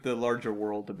interact with the larger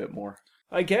world a bit more.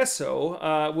 I guess so.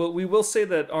 Well, we will say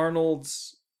that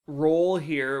Arnold's role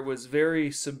here was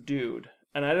very subdued.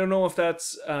 And I don't know if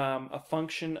that's a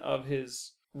function of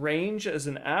his range as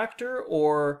an actor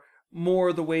or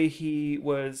more the way he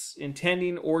was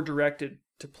intending or directed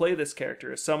to play this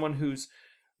character as someone who's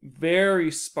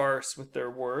very sparse with their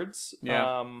words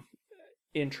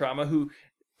in Trauma, who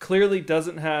clearly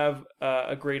doesn't have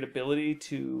a great ability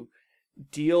to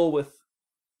deal with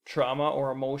trauma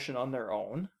or emotion on their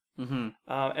own. Mm-hmm.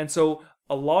 And so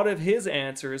a lot of his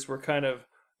answers were kind of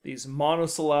these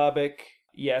monosyllabic,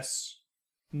 yes,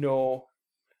 no.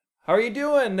 How are you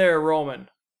doing there, Roman?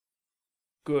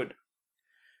 Good.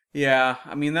 Yeah,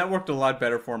 I mean, that worked a lot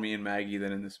better for me in Maggie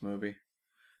than in this movie.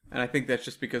 And I think that's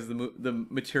just because the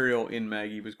material in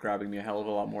Maggie was grabbing me a hell of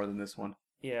a lot more than this one.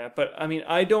 Yeah, but I mean,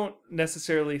 I don't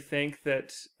necessarily think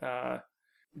that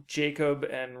Jacob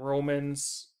and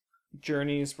Roman's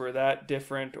journeys were that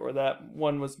different or that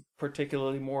one was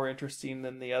particularly more interesting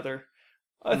than the other.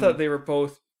 I thought they were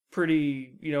both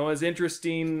pretty, as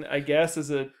interesting, I guess,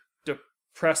 as a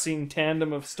depressing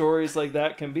tandem of stories like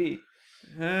that can be.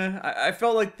 I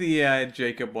felt like the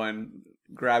Jacob one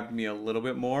grabbed me a little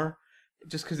bit more.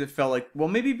 just because it felt like, well,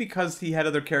 maybe because he had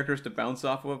other characters to bounce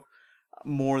off of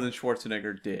more than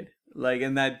Schwarzenegger did. Like,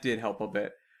 and that did help a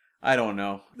bit. I don't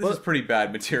know. This is pretty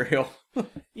bad material.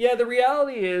 Yeah, the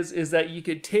reality is that you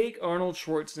could take Arnold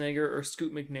Schwarzenegger or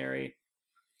Scoot McNairy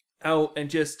out and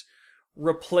just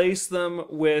replace them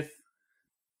with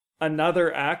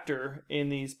another actor in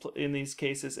these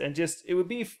cases, and just it would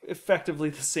be effectively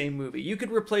the same movie. You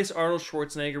could replace Arnold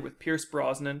Schwarzenegger with Pierce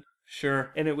Brosnan,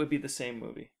 Sure. and it would be the same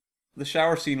movie. The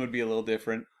shower scene would be a little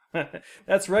different.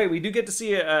 That's right. We do get to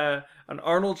see an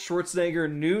Arnold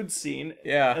Schwarzenegger nude scene,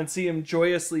 Yeah. and see him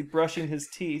joyously brushing his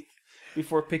teeth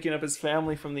before picking up his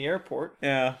family from the airport.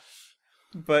 Yeah.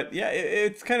 But yeah,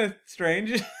 it's kind of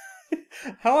strange.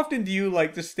 How often do you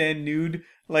like to stand nude,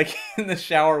 like in the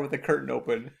shower with the curtain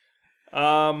open?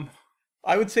 I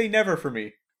would say never for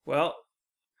me. Well,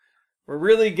 we're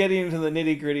really getting into the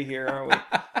nitty gritty here, aren't we?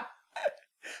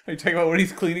 Are you talking about when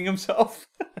he's cleaning himself?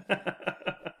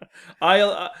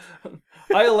 I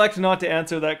elect not to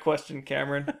answer that question,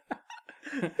 Cameron.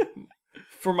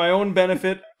 For my own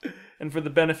benefit and for the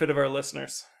benefit of our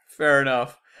listeners. Fair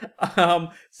enough.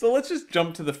 So let's just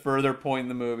jump to the further point in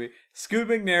the movie. Scoot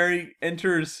McNairy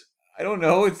enters, I don't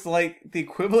know, it's like the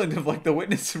equivalent of like the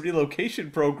witness relocation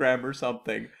program or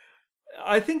something.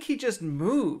 I think he just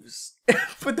moves.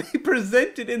 But they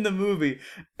present it in the movie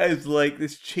as like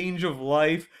this change of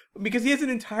life because he has an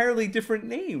entirely different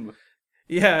name.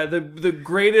 Yeah, the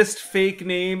greatest fake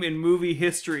name in movie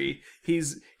history.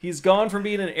 He's gone from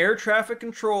being an air traffic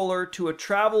controller to a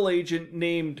travel agent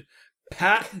named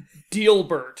Pat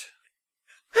Dealbert.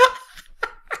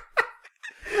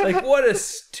 Like, what a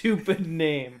stupid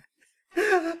name.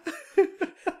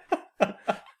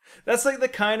 That's like the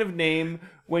kind of name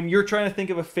when you're trying to think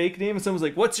of a fake name and someone's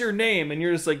like, what's your name? And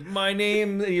you're just like, my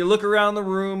name, and you look around the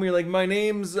room, and you're like, my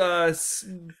name's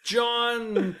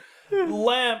John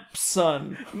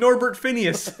Lampson. Norbert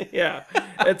Phineas. Yeah,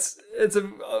 it's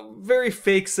a very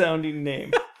fake sounding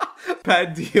name.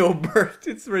 Pat Dealbert.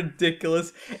 It's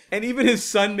ridiculous. And even his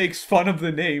son makes fun of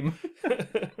the name.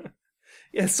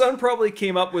 Yeah, son probably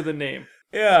came up with a name.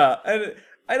 Yeah, and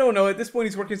I don't know. At this point,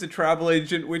 he's working as a travel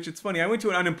agent, which it's funny. I went to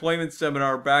an unemployment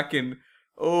seminar back in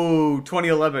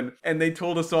 2011, and they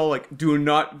told us all like, do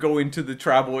not go into the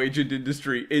travel agent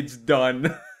industry. It's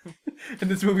done. And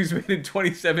this movie's made in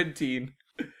 2017.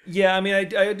 Yeah, I mean,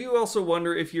 I do also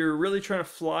wonder if you're really trying to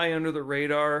fly under the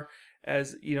radar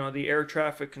as, you know, the air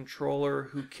traffic controller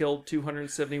who killed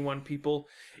 271 people.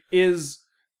 Is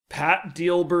Pat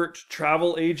Dealbert,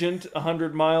 travel agent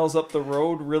 100 miles up the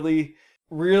road,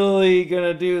 really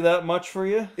gonna do that much for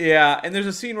you? Yeah, and there's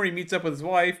a scene where he meets up with his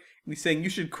wife, and he's saying, you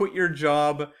should quit your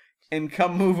job and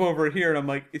come move over here. And I'm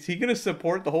like, is he going to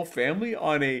support the whole family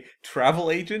on a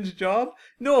travel agent's job?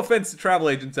 No offense to travel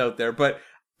agents out there, but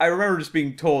I remember just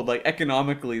being told, like,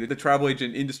 economically, the travel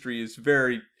agent industry is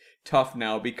very tough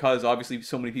now because obviously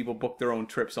so many people book their own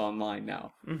trips online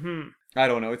now. Mm-hmm. I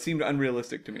don't know. It seemed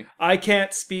unrealistic to me. I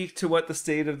can't speak to what the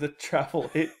state of the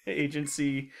travel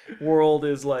agency world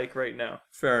is like right now.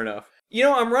 Fair enough. You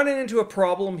know, I'm running into a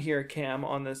problem here, Cam,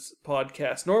 on this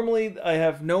podcast. Normally, I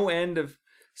have no end of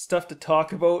stuff to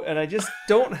talk about, and I just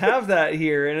don't have that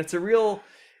here. And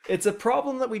it's a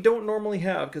problem that we don't normally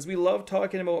have because we love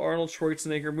talking about Arnold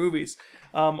Schwarzenegger movies.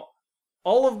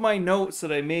 All of my notes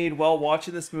that I made while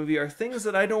watching this movie are things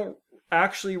that I don't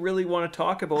actually really want to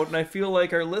talk about, and I feel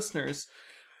like our listeners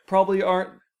probably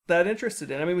aren't that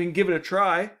interested in. I mean, we can give it a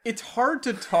try. It's hard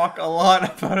to talk a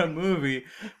lot about a movie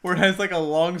where it has like a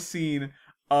long scene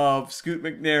of Scoot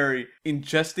McNairy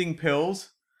ingesting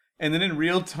pills and then in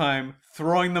real time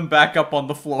throwing them back up on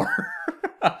the floor.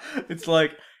 It's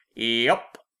like,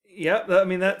 yep. Yeah, I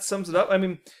mean, that sums it up. I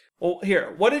mean, well,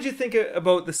 here, what did you think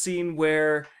about the scene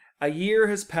where a year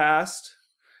has passed,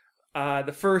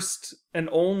 the first and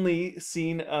only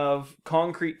scene of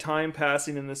concrete time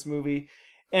passing in this movie,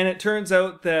 and it turns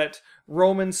out that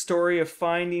Roman's story of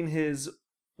finding his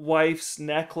wife's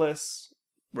necklace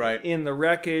Right. in the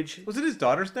wreckage. Was it his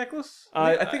daughter's necklace?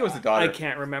 I think it was the daughter. I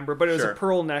can't remember, but it was Sure. a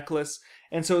pearl necklace.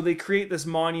 And so they create this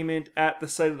monument at the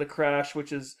site of the crash,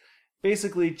 which is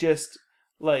basically just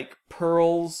like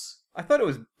pearls. I thought it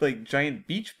was like giant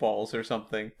beach balls or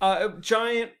something.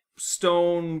 Giant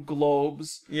stone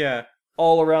globes Yeah.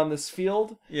 all around this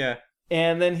field. Yeah.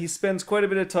 And then he spends quite a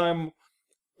bit of time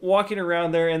walking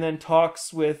around there and then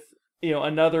talks with, you know,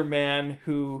 another man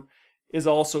who is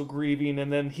also grieving,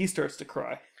 and then he starts to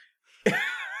cry.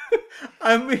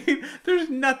 I mean, there's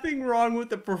nothing wrong with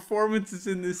the performances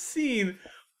in this scene,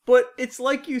 but it's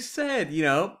like you said, you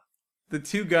know, the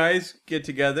two guys get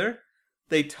together,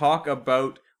 they talk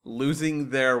about losing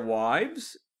their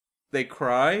wives, they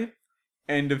cry,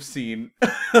 End of scene.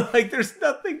 Like, there's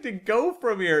nothing to go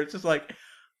from here. It's just like,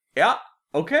 yeah,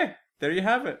 okay, there you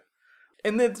have it.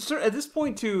 And then at this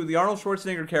point, too, the Arnold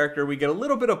Schwarzenegger character, we get a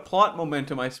little bit of plot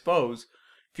momentum, I suppose,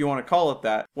 if you want to call it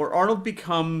that, where Arnold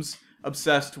becomes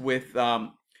obsessed with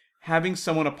having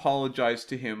someone apologize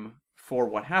to him for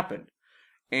what happened.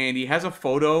 And he has a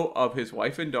photo of his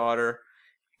wife and daughter,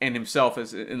 and himself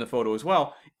is in the photo as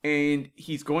well. And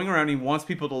he's going around, he wants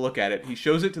people to look at it. He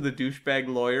shows it to the douchebag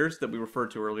lawyers that we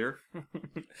referred to earlier.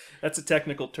 That's a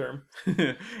technical term.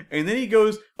 And then he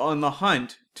goes on the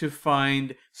hunt to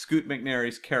find Scoot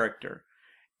McNairy's character.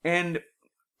 And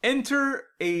enter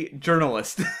a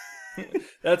journalist.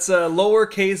 That's a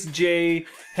lowercase j,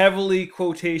 heavily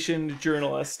quotationed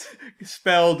journalist.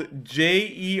 Spelled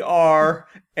JernalYst.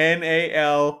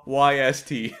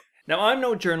 Now, I'm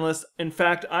no journalist. In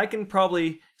fact, I can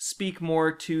probably speak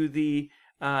more to the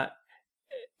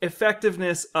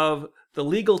effectiveness of the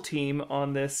legal team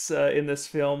on this in this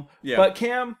film. Yeah. But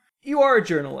Cam, you are a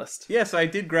journalist. Yes, I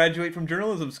did graduate from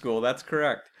journalism school. That's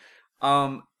correct.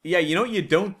 Yeah, you know what you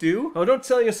don't do Oh, don't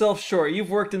sell yourself short.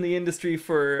 You've worked in the industry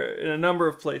in a number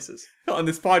of places. on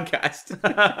this podcast,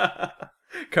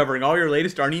 covering all your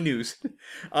latest Arnie news.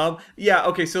 Yeah,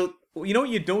 okay, so you know what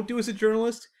you don't do as a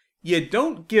journalist? You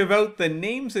don't give out the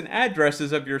names and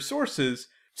addresses of your sources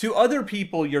to other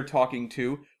people you're talking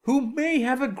to who may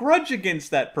have a grudge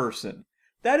against that person.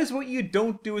 That is what you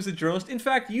don't do as a journalist. In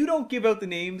fact, you don't give out the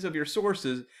names of your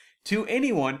sources to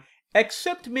anyone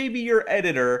except maybe your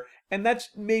editor, and that's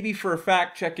maybe for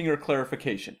fact-checking or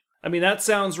clarification. I mean, that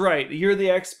sounds right. You're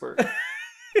the expert.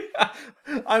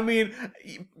 I mean,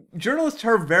 journalists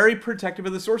are very protective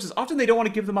of the sources. Often they don't want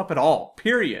to give them up at all,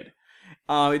 period.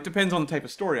 It depends on the type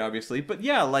of story, obviously. But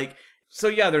yeah,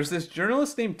 there's this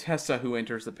journalist named Tessa who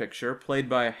enters the picture, played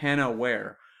by Hannah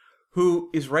Ware, who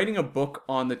is writing a book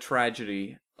on the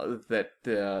tragedy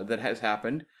that has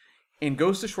happened, and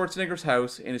goes to Schwarzenegger's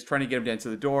house and is trying to get him to answer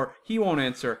the door. He won't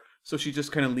answer, so she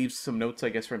just kind of leaves some notes, I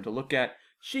guess, for him to look at.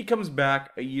 She comes back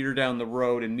a year down the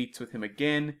road and meets with him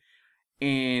again.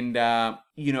 And,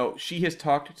 she has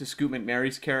talked to Scoot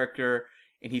McNairy's character,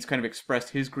 and he's kind of expressed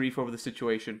his grief over the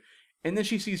situation. And then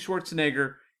she sees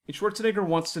Schwarzenegger, and Schwarzenegger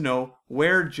wants to know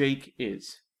where Jake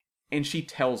is. And she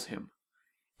tells him.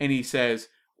 And he says,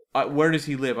 where does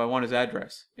he live? I want his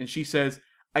address. And she says,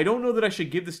 I don't know that I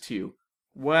should give this to you.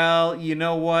 Well, you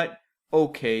know what?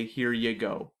 Okay, here you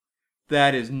go.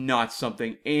 That is not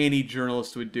something any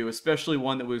journalist would do, especially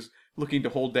one that was looking to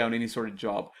hold down any sort of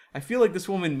job. I feel like this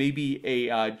woman may be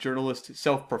a journalist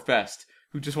self-professed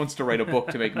who just wants to write a book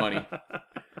to make money.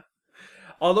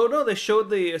 Although, no, they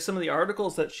showed some of the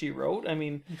articles that she wrote. I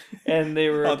mean, and they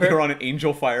were... They were on an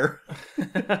Angel Fire.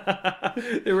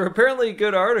 They were apparently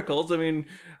good articles. I mean,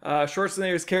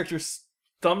 Schwarzenegger's character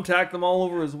thumbtacked them all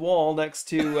over his wall next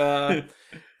to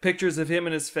pictures of him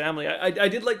and his family. I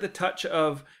did like the touch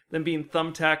of them being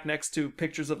thumbtacked next to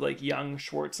pictures of, like, young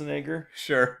Schwarzenegger.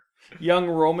 Sure. Young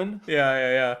Roman.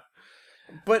 Yeah.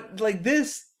 But, like,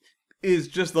 this is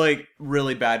just, like,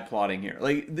 really bad plotting here.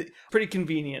 Like, pretty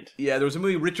convenient. Yeah, there was a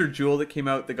movie, Richard Jewell, that came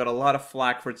out that got a lot of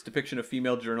flack for its depiction of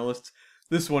female journalists.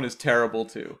 This one is terrible,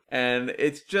 too. And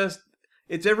it's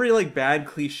every, like, bad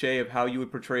cliche of how you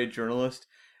would portray a journalist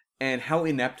and how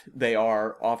inept they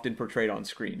are often portrayed on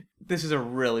screen. This is a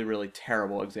really, really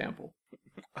terrible example.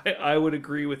 I would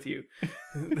agree with you.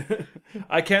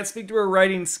 I can't speak to her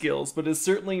writing skills, but it's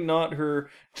certainly not her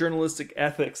journalistic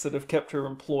ethics that have kept her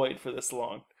employed for this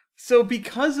long. So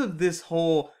because of this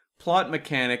whole plot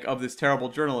mechanic of this terrible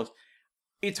journalist,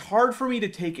 it's hard for me to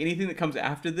take anything that comes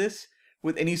after this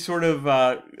with any sort of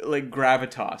like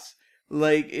gravitas.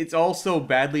 Like, it's all so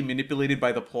badly manipulated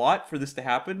by the plot for this to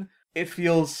happen. It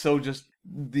feels so just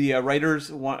the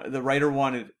writer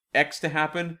wanted X to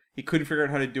happen. He couldn't figure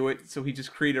out how to do it, so he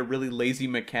just created a really lazy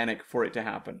mechanic for it to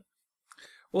happen.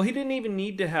 Well, he didn't even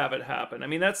need to have it happen. I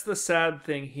mean, that's the sad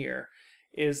thing here,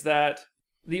 is that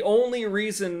the only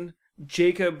reason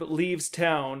Jacob leaves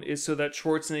town is so that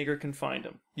Schwarzenegger can find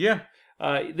him. Yeah.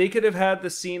 They could have had the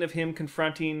scene of him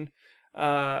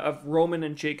of Roman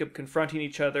and Jacob confronting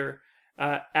each other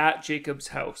at Jacob's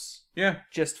house. Yeah.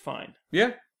 Just fine.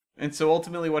 Yeah. And so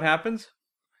ultimately what happens?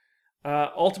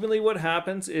 Ultimately what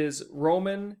happens is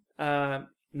Roman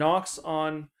knocks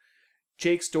on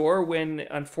Jake's door when,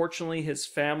 unfortunately, his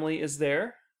family is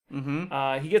there.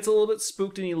 Mm-hmm. He gets a little bit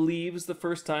spooked and he leaves the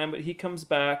first time, but he comes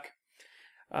back,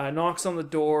 knocks on the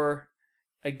door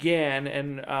again,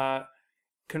 and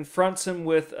confronts him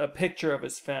with a picture of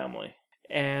his family.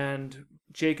 And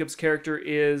Jacob's character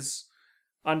is,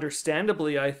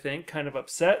 understandably, I think, kind of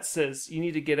upset, says, you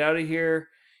need to get out of here.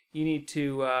 You need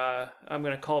to, I'm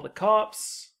going to call the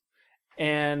cops.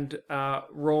 and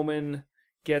Roman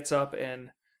gets up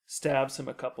and stabs him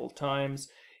a couple times.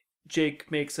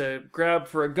 Jake makes a grab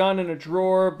for a gun in a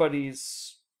drawer, but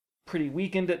he's pretty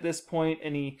weakened at this point,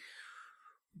 and he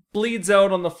bleeds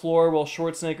out on the floor while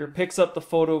Schwarzenegger picks up the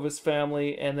photo of his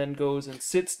family and then goes and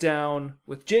sits down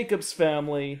with Jacob's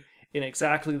family in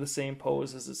exactly the same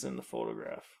pose as is in the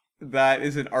photograph. That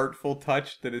is an artful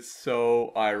touch that is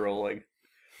so eye-rolling.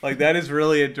 Like, that is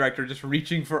really a director just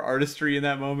reaching for artistry in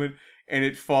that moment, and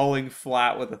it falling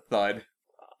flat with a thud.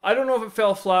 I don't know if it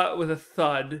fell flat with a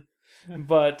thud,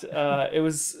 but it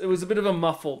was a bit of a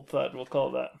muffled thud, we'll call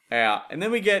it that. Yeah, and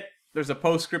then there's a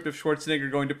postscript of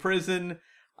Schwarzenegger going to prison,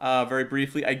 very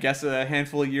briefly. I guess a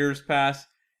handful of years pass,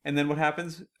 and then what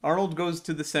happens? Arnold goes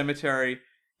to the cemetery,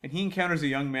 and he encounters a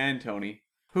young man, Tony.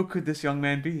 Who could this young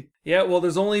man be? Yeah, well,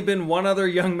 there's only been one other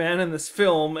young man in this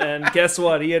film, and guess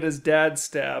what? He had his dad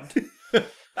stabbed.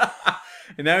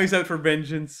 And now he's out for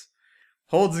vengeance,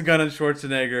 holds a gun on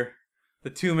Schwarzenegger. The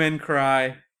two men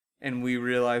cry, and we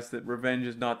realize that revenge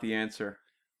is not the answer.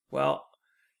 Well,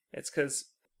 it's because,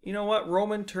 you know what?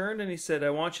 Roman turned and he said, I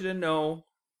want you to know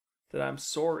that I'm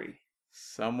sorry.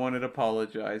 Someone had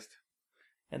apologized.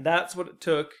 And that's what it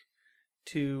took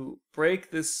to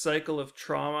break this cycle of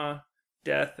trauma,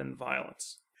 death, and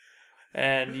violence.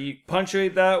 And you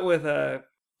punctuate that with a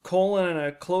colon and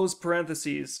a closed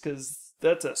parentheses, because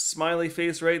that's a smiley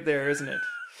face right there, isn't it?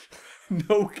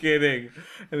 No kidding.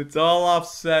 And it's all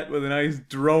offset with a nice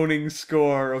droning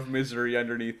score of misery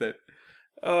underneath it.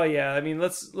 Oh yeah, I mean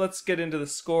let's get into the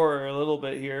score a little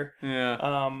bit here.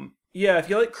 Yeah. Yeah, if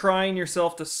you like crying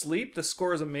yourself to sleep, the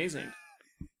score is amazing.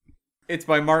 It's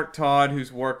by Mark Todd,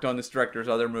 who's worked on this director's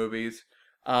other movies.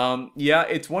 Yeah,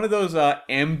 it's one of those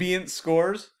ambient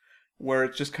scores where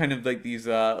it's just kind of like these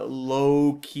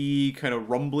low key kind of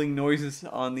rumbling noises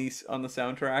on the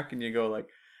soundtrack, and you go like,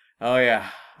 oh yeah,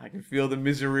 I can feel the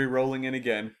misery rolling in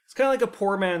again. It's kind of like a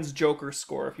poor man's Joker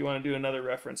score, if you want to do another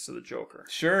reference to the Joker.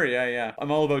 Sure, yeah.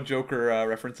 I'm all about Joker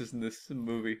references in this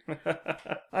movie.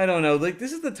 I don't know, like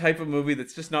this is the type of movie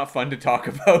that's just not fun to talk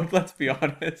about, let's be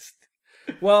honest.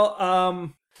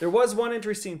 Well, there was one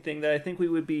interesting thing that I think we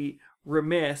would be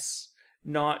remiss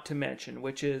not to mention,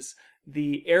 which is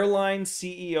the airline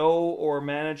CEO or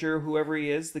manager, whoever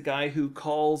he is, the guy who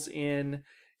calls in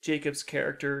Jacob's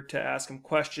character to ask him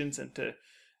questions and to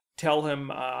tell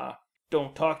him,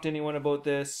 don't talk to anyone about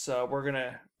this.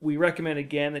 We recommend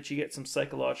again that you get some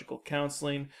psychological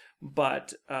counseling,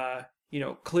 but,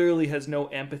 clearly has no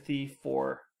empathy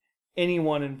for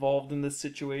anyone involved in this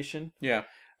situation. Yeah.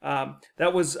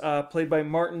 That was played by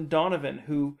Martin Donovan,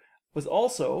 who was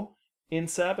also in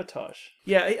Sabotage.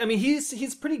 Yeah, I mean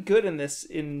he's pretty good in this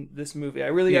movie. I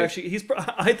really I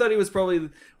thought he was probably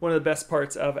one of the best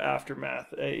parts of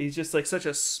Aftermath. He's just like such a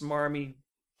smarmy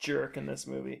jerk in this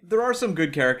movie. There are some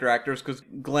good character actors because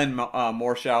Glenn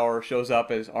Morshower shows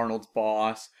up as Arnold's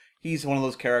boss. He's one of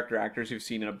those character actors you've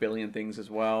seen in a billion things as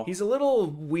well. He's a little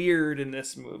weird in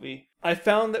this movie. I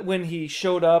found that when he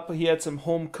showed up, he had some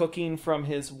home cooking from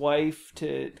his wife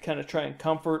to kind of try and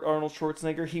comfort Arnold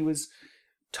Schwarzenegger. He was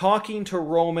talking to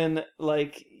Roman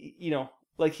like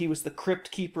he was the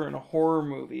crypt keeper in a horror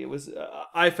movie. It was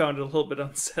I found it a little bit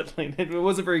unsettling. It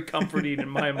wasn't very comforting in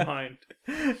my mind.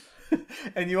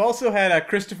 And you also had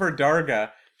Christopher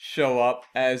Darga show up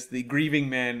as the grieving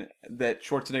man that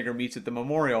Schwarzenegger meets at the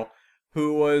memorial,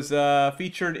 who was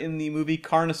featured in the movie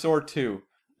Carnosaur 2.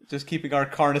 Just keeping our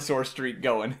Carnosaur streak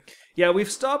going. Yeah,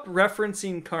 we've stopped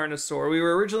referencing Carnosaur. We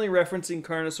were originally referencing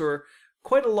Carnosaur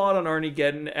quite a lot on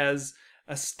Armageddon as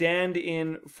a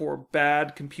stand-in for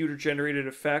bad computer-generated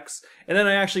effects. And then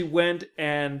I actually went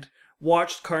and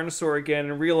watched Carnosaur again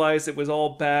and realized it was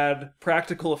all bad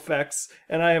practical effects,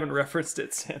 and I haven't referenced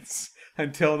it since.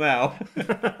 Until now.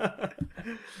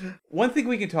 One thing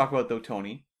we can talk about, though,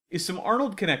 Tony, is some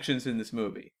Arnold connections in this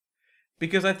movie.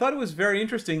 Because I thought it was very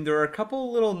interesting. There are a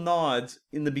couple little nods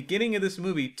in the beginning of this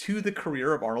movie to the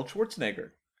career of Arnold Schwarzenegger.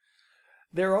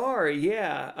 There are,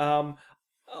 yeah.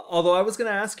 Although I was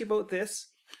going to ask you about this.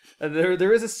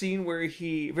 There is a scene where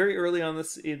he, very early on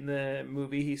this in the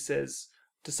movie, he says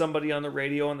to somebody on the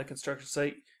radio on the construction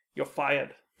site, "You're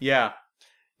fired." Yeah.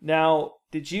 Now,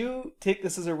 did you take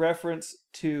this as a reference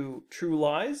to True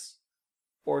Lies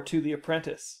or to The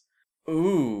Apprentice?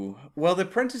 Ooh. Well, The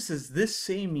Apprentice is this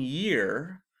same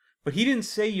year, but he didn't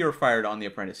say "you're fired" on The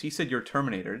Apprentice. He said "you're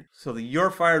terminated." So the "you're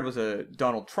fired" was a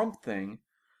Donald Trump thing.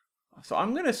 So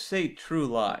I'm going to say True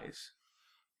Lies.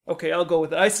 Okay, I'll go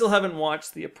with it. I still haven't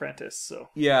watched The Apprentice, so.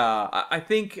 Yeah, I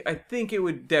think it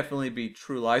would definitely be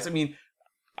True Lies. I mean,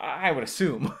 I would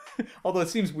assume. Although it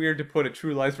seems weird to put a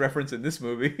True Lies reference in this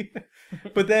movie.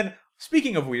 But then,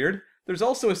 speaking of weird, There's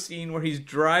also a scene where he's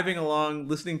driving along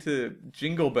listening to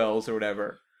Jingle Bells or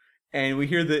whatever, and we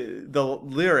hear the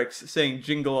lyrics saying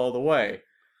Jingle All the Way.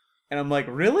 And I'm like,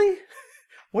 really?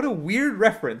 What a weird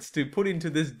reference to put into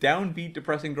this downbeat,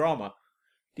 depressing drama.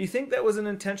 Do you think that was an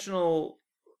intentional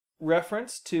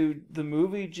reference to the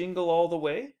movie Jingle All the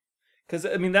Way? Because,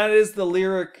 I mean, that is the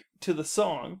lyric to the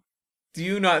song. Do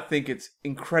you not think it's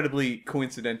incredibly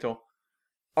coincidental?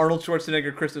 Arnold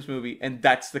Schwarzenegger Christmas movie, and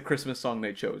that's the Christmas song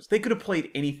they chose. They could have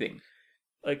played anything.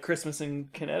 Like Christmas in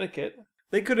Connecticut.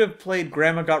 They could have played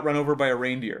Grandma Got Run Over by a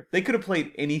Reindeer. They could have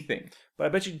played anything. But I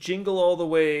bet you Jingle All the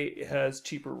Way has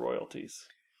cheaper royalties.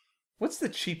 What's the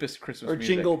cheapest Christmas Or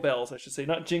music? Jingle Bells, I should say,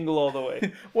 not Jingle All the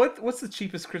Way. What's the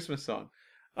cheapest Christmas song?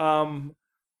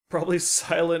 Probably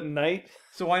Silent Night,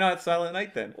 So why not Silent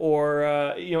Night then? or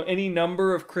any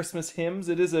number of Christmas hymns.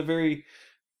 It is a very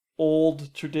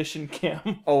old tradition,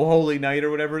 Cam. Oh, Holy Night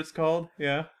or whatever it's called.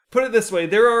 Yeah. Put it this way: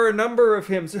 there are a number of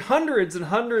hymns, hundreds and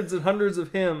hundreds and hundreds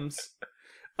of hymns,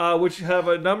 which have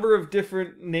a number of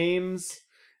different names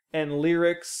and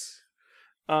lyrics.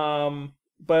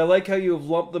 But I like how you have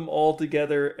lumped them all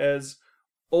together as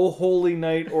 "Oh Holy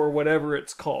Night" or whatever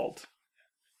it's called.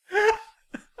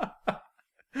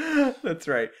 That's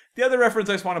right. The other reference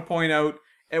I just want to point out,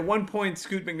 at one point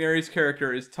Scoot McNairy's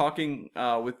character is talking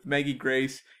with Maggie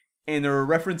Grace, and there are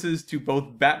references to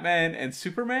both Batman and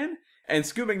Superman. And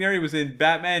Scoot McNairy was in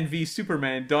Batman v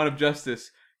Superman: Dawn of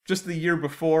Justice just the year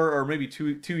before, or maybe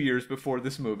two years before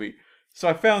this movie. So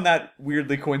I found that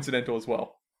weirdly coincidental as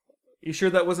well. You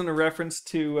sure that wasn't a reference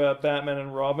to Batman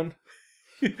and Robin?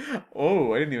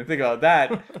 Oh, I didn't even think about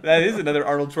that. That is another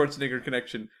Arnold Schwarzenegger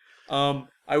connection.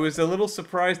 I was a little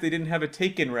surprised they didn't have a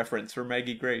Taken reference for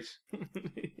Maggie Grace.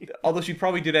 Although she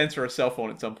probably did answer a cell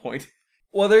phone at some point.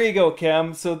 Well, there you go,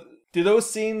 Cam. So, do those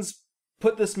scenes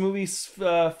put this movie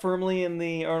firmly in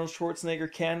the Arnold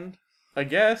Schwarzenegger canon? I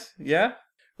guess, yeah?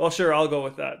 Well, sure, I'll go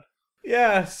with that.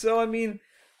 Yeah, so I mean,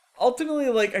 ultimately,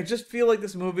 I just feel like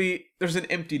this movie, there's an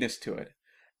emptiness to it.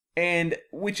 And,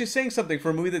 which is saying something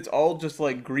for a movie that's all just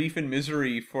grief and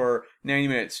misery for 90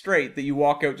 minutes straight, that you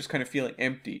walk out just kind of feeling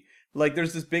empty.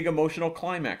 There's this big emotional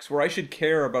climax where I should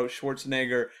care about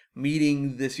Schwarzenegger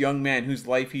meeting this young man whose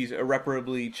life he's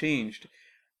irreparably changed.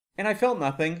 And I felt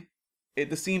nothing.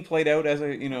 The scene played out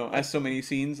as so many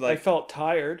scenes. I felt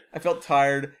tired. I felt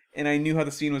tired, and I knew how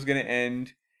the scene was going to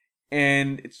end.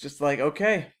 And it's just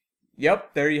okay,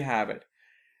 yep, there you have it.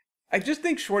 I just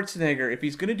think Schwarzenegger, if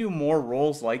he's going to do more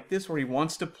roles like this, where he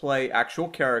wants to play actual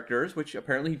characters, which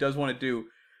apparently he does want to do,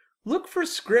 look for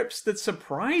scripts that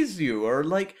surprise you, or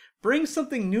bring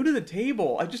something new to the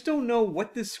table. I just don't know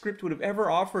what this script would have ever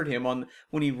offered him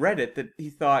when he read it, that he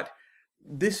thought,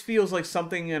 this feels like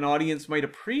something an audience might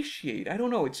appreciate. I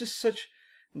don't know, it's just such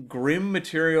grim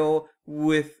material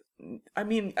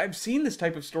I've seen this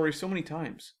type of story so many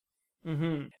times.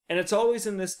 Mm-hmm. And it's always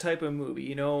in this type of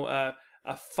movie, a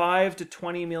 $5 to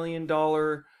 $20 million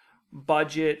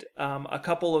budget, a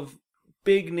couple of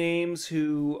big names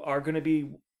who are going to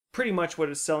be pretty much what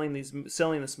is selling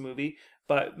this movie,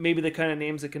 but maybe the kind of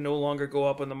names that can no longer go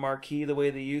up on the marquee the way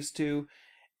they used to,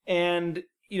 and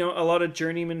a lot of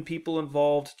journeyman people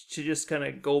involved to just kind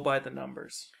of go by the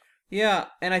numbers. Yeah,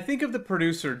 and I think of the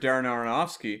producer Darren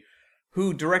Aronofsky,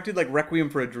 who directed Requiem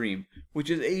for a Dream, which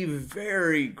is a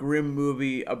very grim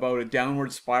movie about a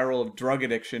downward spiral of drug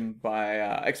addiction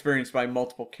experienced by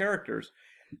multiple characters.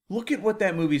 Look at what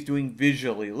that movie's doing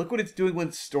visually. Look what it's doing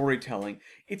with storytelling.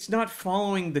 It's not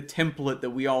following the template that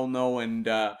we all know and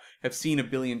have seen a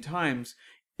billion times.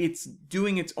 It's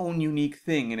doing its own unique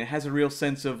thing, and it has a real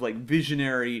sense of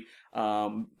visionary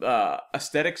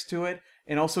aesthetics to it,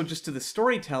 and also just to the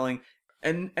storytelling.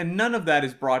 And none of that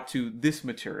is brought to this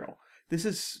material. This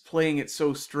is playing it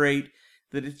so straight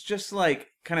that it's just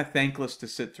kind of thankless to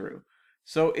sit through.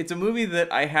 So it's a movie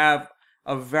that I have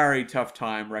a very tough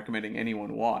time recommending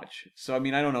anyone watch. So I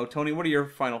don't know, Tony, what are your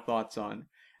final thoughts on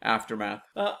Aftermath?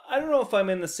 I don't know if I'm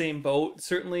in the same boat.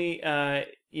 Certainly,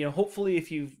 hopefully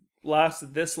if you've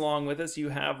lasted this long with us, you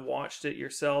have watched it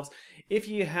yourselves. If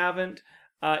you haven't,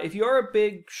 if you are a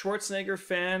big Schwarzenegger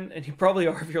fan, and you probably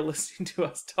are if you're listening to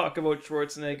us talk about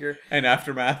Schwarzenegger and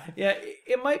Aftermath, yeah,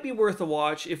 it might be worth a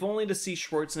watch, if only to see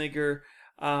Schwarzenegger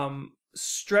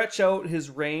stretch out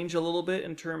his range a little bit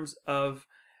in terms of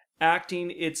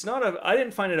acting. I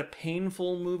didn't find it a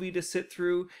painful movie to sit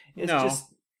through.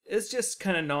 It's just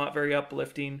kind of not very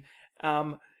uplifting.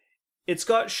 It's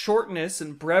got shortness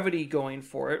and brevity going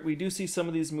for it. We do see some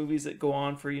of these movies that go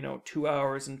on for 2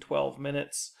 hours and 12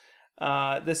 minutes.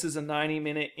 This is a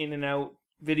 90-minute in and out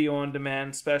video on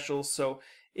demand special. So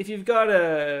if you've got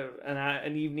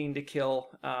an evening to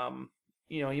kill,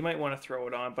 you might want to throw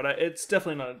it on, but it's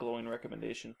definitely not a glowing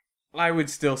recommendation. I would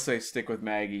still say stick with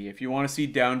Maggie. If you want to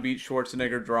see downbeat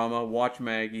Schwarzenegger drama, watch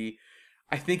Maggie.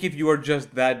 I think if you are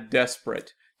just that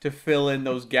desperate to fill in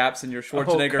those gaps in your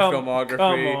Schwarzenegger filmography,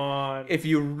 come on. if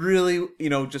you really,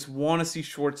 just want to see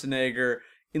Schwarzenegger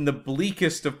in the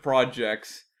bleakest of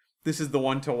projects, this is the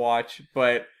one to watch.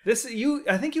 But I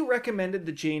think you recommended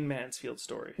the Jane Mansfield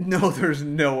story. no, there's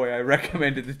no way I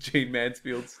recommended the Jane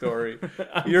Mansfield story.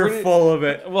 You're full of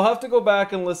it. We'll have to go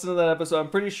back and listen to that episode. I'm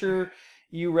pretty sure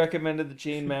you recommended the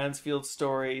Jane Mansfield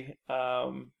story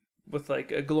with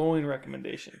like a glowing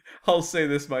recommendation. I'll say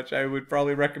this much. I would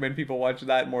probably recommend people watch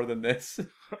that more than this.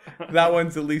 That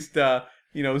one's at least,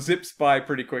 zips by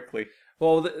pretty quickly.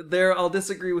 Well, I'll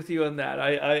disagree with you on that.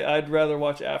 I'd rather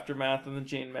watch Aftermath than the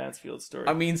Jane Mansfield story.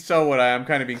 I mean, so would I. I'm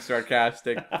kind of being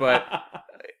sarcastic. But,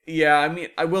 yeah, I mean,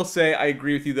 I will say I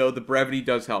agree with you, though. The brevity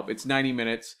does help. It's 90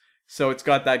 minutes, so it's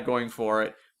got that going for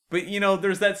it. But,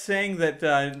 there's that saying that...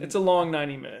 it's a long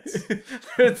 90 minutes.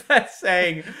 There's that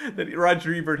saying that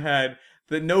Roger Ebert had,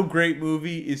 that no great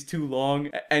movie is too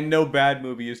long and no bad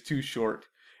movie is too short.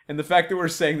 And the fact that we're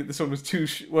saying that this one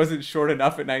wasn't short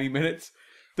enough at 90 minutes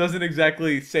doesn't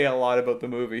exactly say a lot about the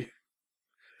movie.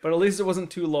 But at least it wasn't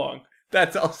too long.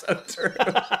 That's also true.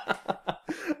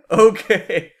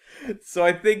 Okay. So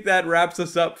I think that wraps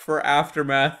us up for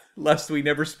Aftermath, lest we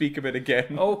never speak of it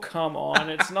again. Oh, come on.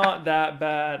 It's not that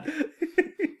bad.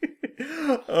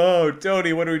 Oh,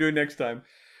 Tony, what are we doing next time?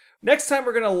 Next time,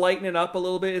 we're going to lighten it up a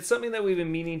little bit. It's something that we've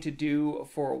been meaning to do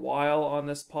for a while on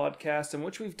this podcast, and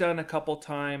which we've done a couple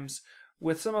times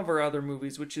with some of our other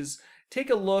movies, which is take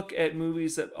a look at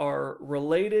movies that are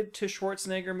related to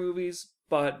Schwarzenegger movies,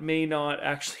 but may not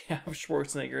actually have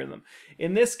Schwarzenegger in them.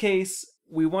 In this case,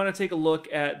 we want to take a look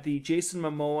at the Jason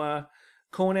Momoa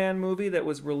Conan movie that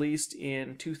was released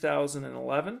in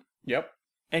 2011. Yep.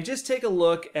 And just take a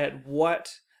look at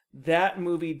what that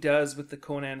movie does with the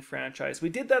Conan franchise. We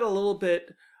did that a little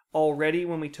bit already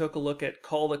when we took a look at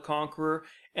Call the Conqueror,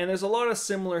 and there's a lot of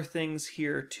similar things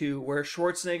here too, where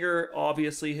Schwarzenegger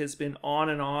obviously has been on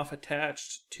and off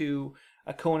attached to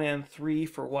a Conan 3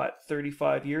 for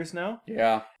 35 years now?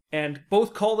 Yeah. And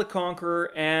both Call the Conqueror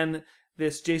and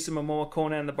this Jason Momoa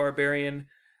Conan the Barbarian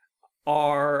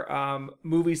are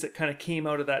movies that kind of came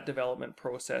out of that development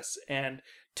process. And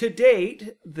to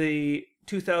date, the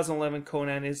 2011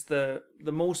 Conan is the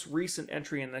most recent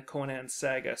entry in the Conan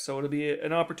saga. So it'll be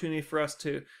an opportunity for us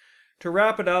to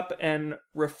wrap it up and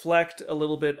reflect a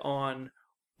little bit on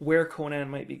where Conan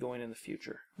might be going in the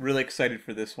future. Really excited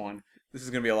for this one. This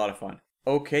is going to be a lot of fun.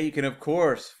 Okay, you can of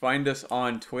course find us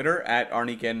on Twitter at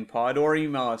ArnieGeddonPod or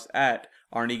email us at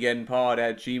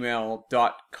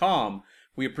arniegeddonpod@gmail.com.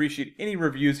 We appreciate any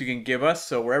reviews you can give us,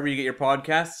 so wherever you get your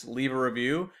podcasts, leave a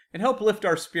review and help lift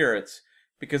our spirits,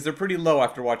 because they're pretty low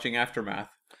after watching Aftermath.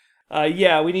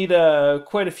 Yeah, we need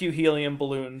quite a few helium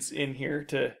balloons in here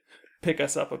to pick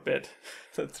us up a bit.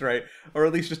 That's right. Or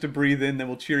at least just to breathe in, then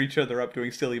we'll cheer each other up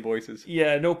doing silly voices.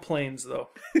 Yeah, no planes though.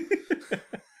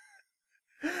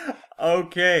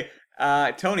 Okay.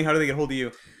 Tony, how do they get hold of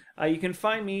you? You can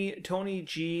find me, Tony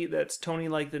G, that's Tony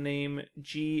like the name,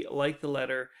 G like the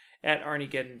letter, at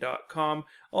arniegeddon.com.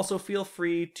 Also, feel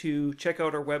free to check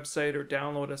out our website or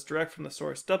download us direct from the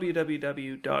source,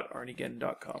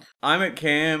 www.arniegeddon.com. I'm at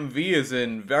Cam, V as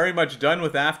in very much done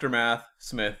with Aftermath,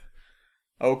 Smith.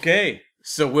 Okay,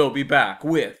 so we'll be back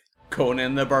with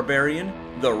Conan the Barbarian,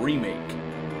 the remake.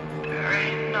 There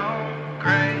ain't no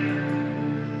grave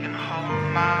can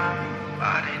hold my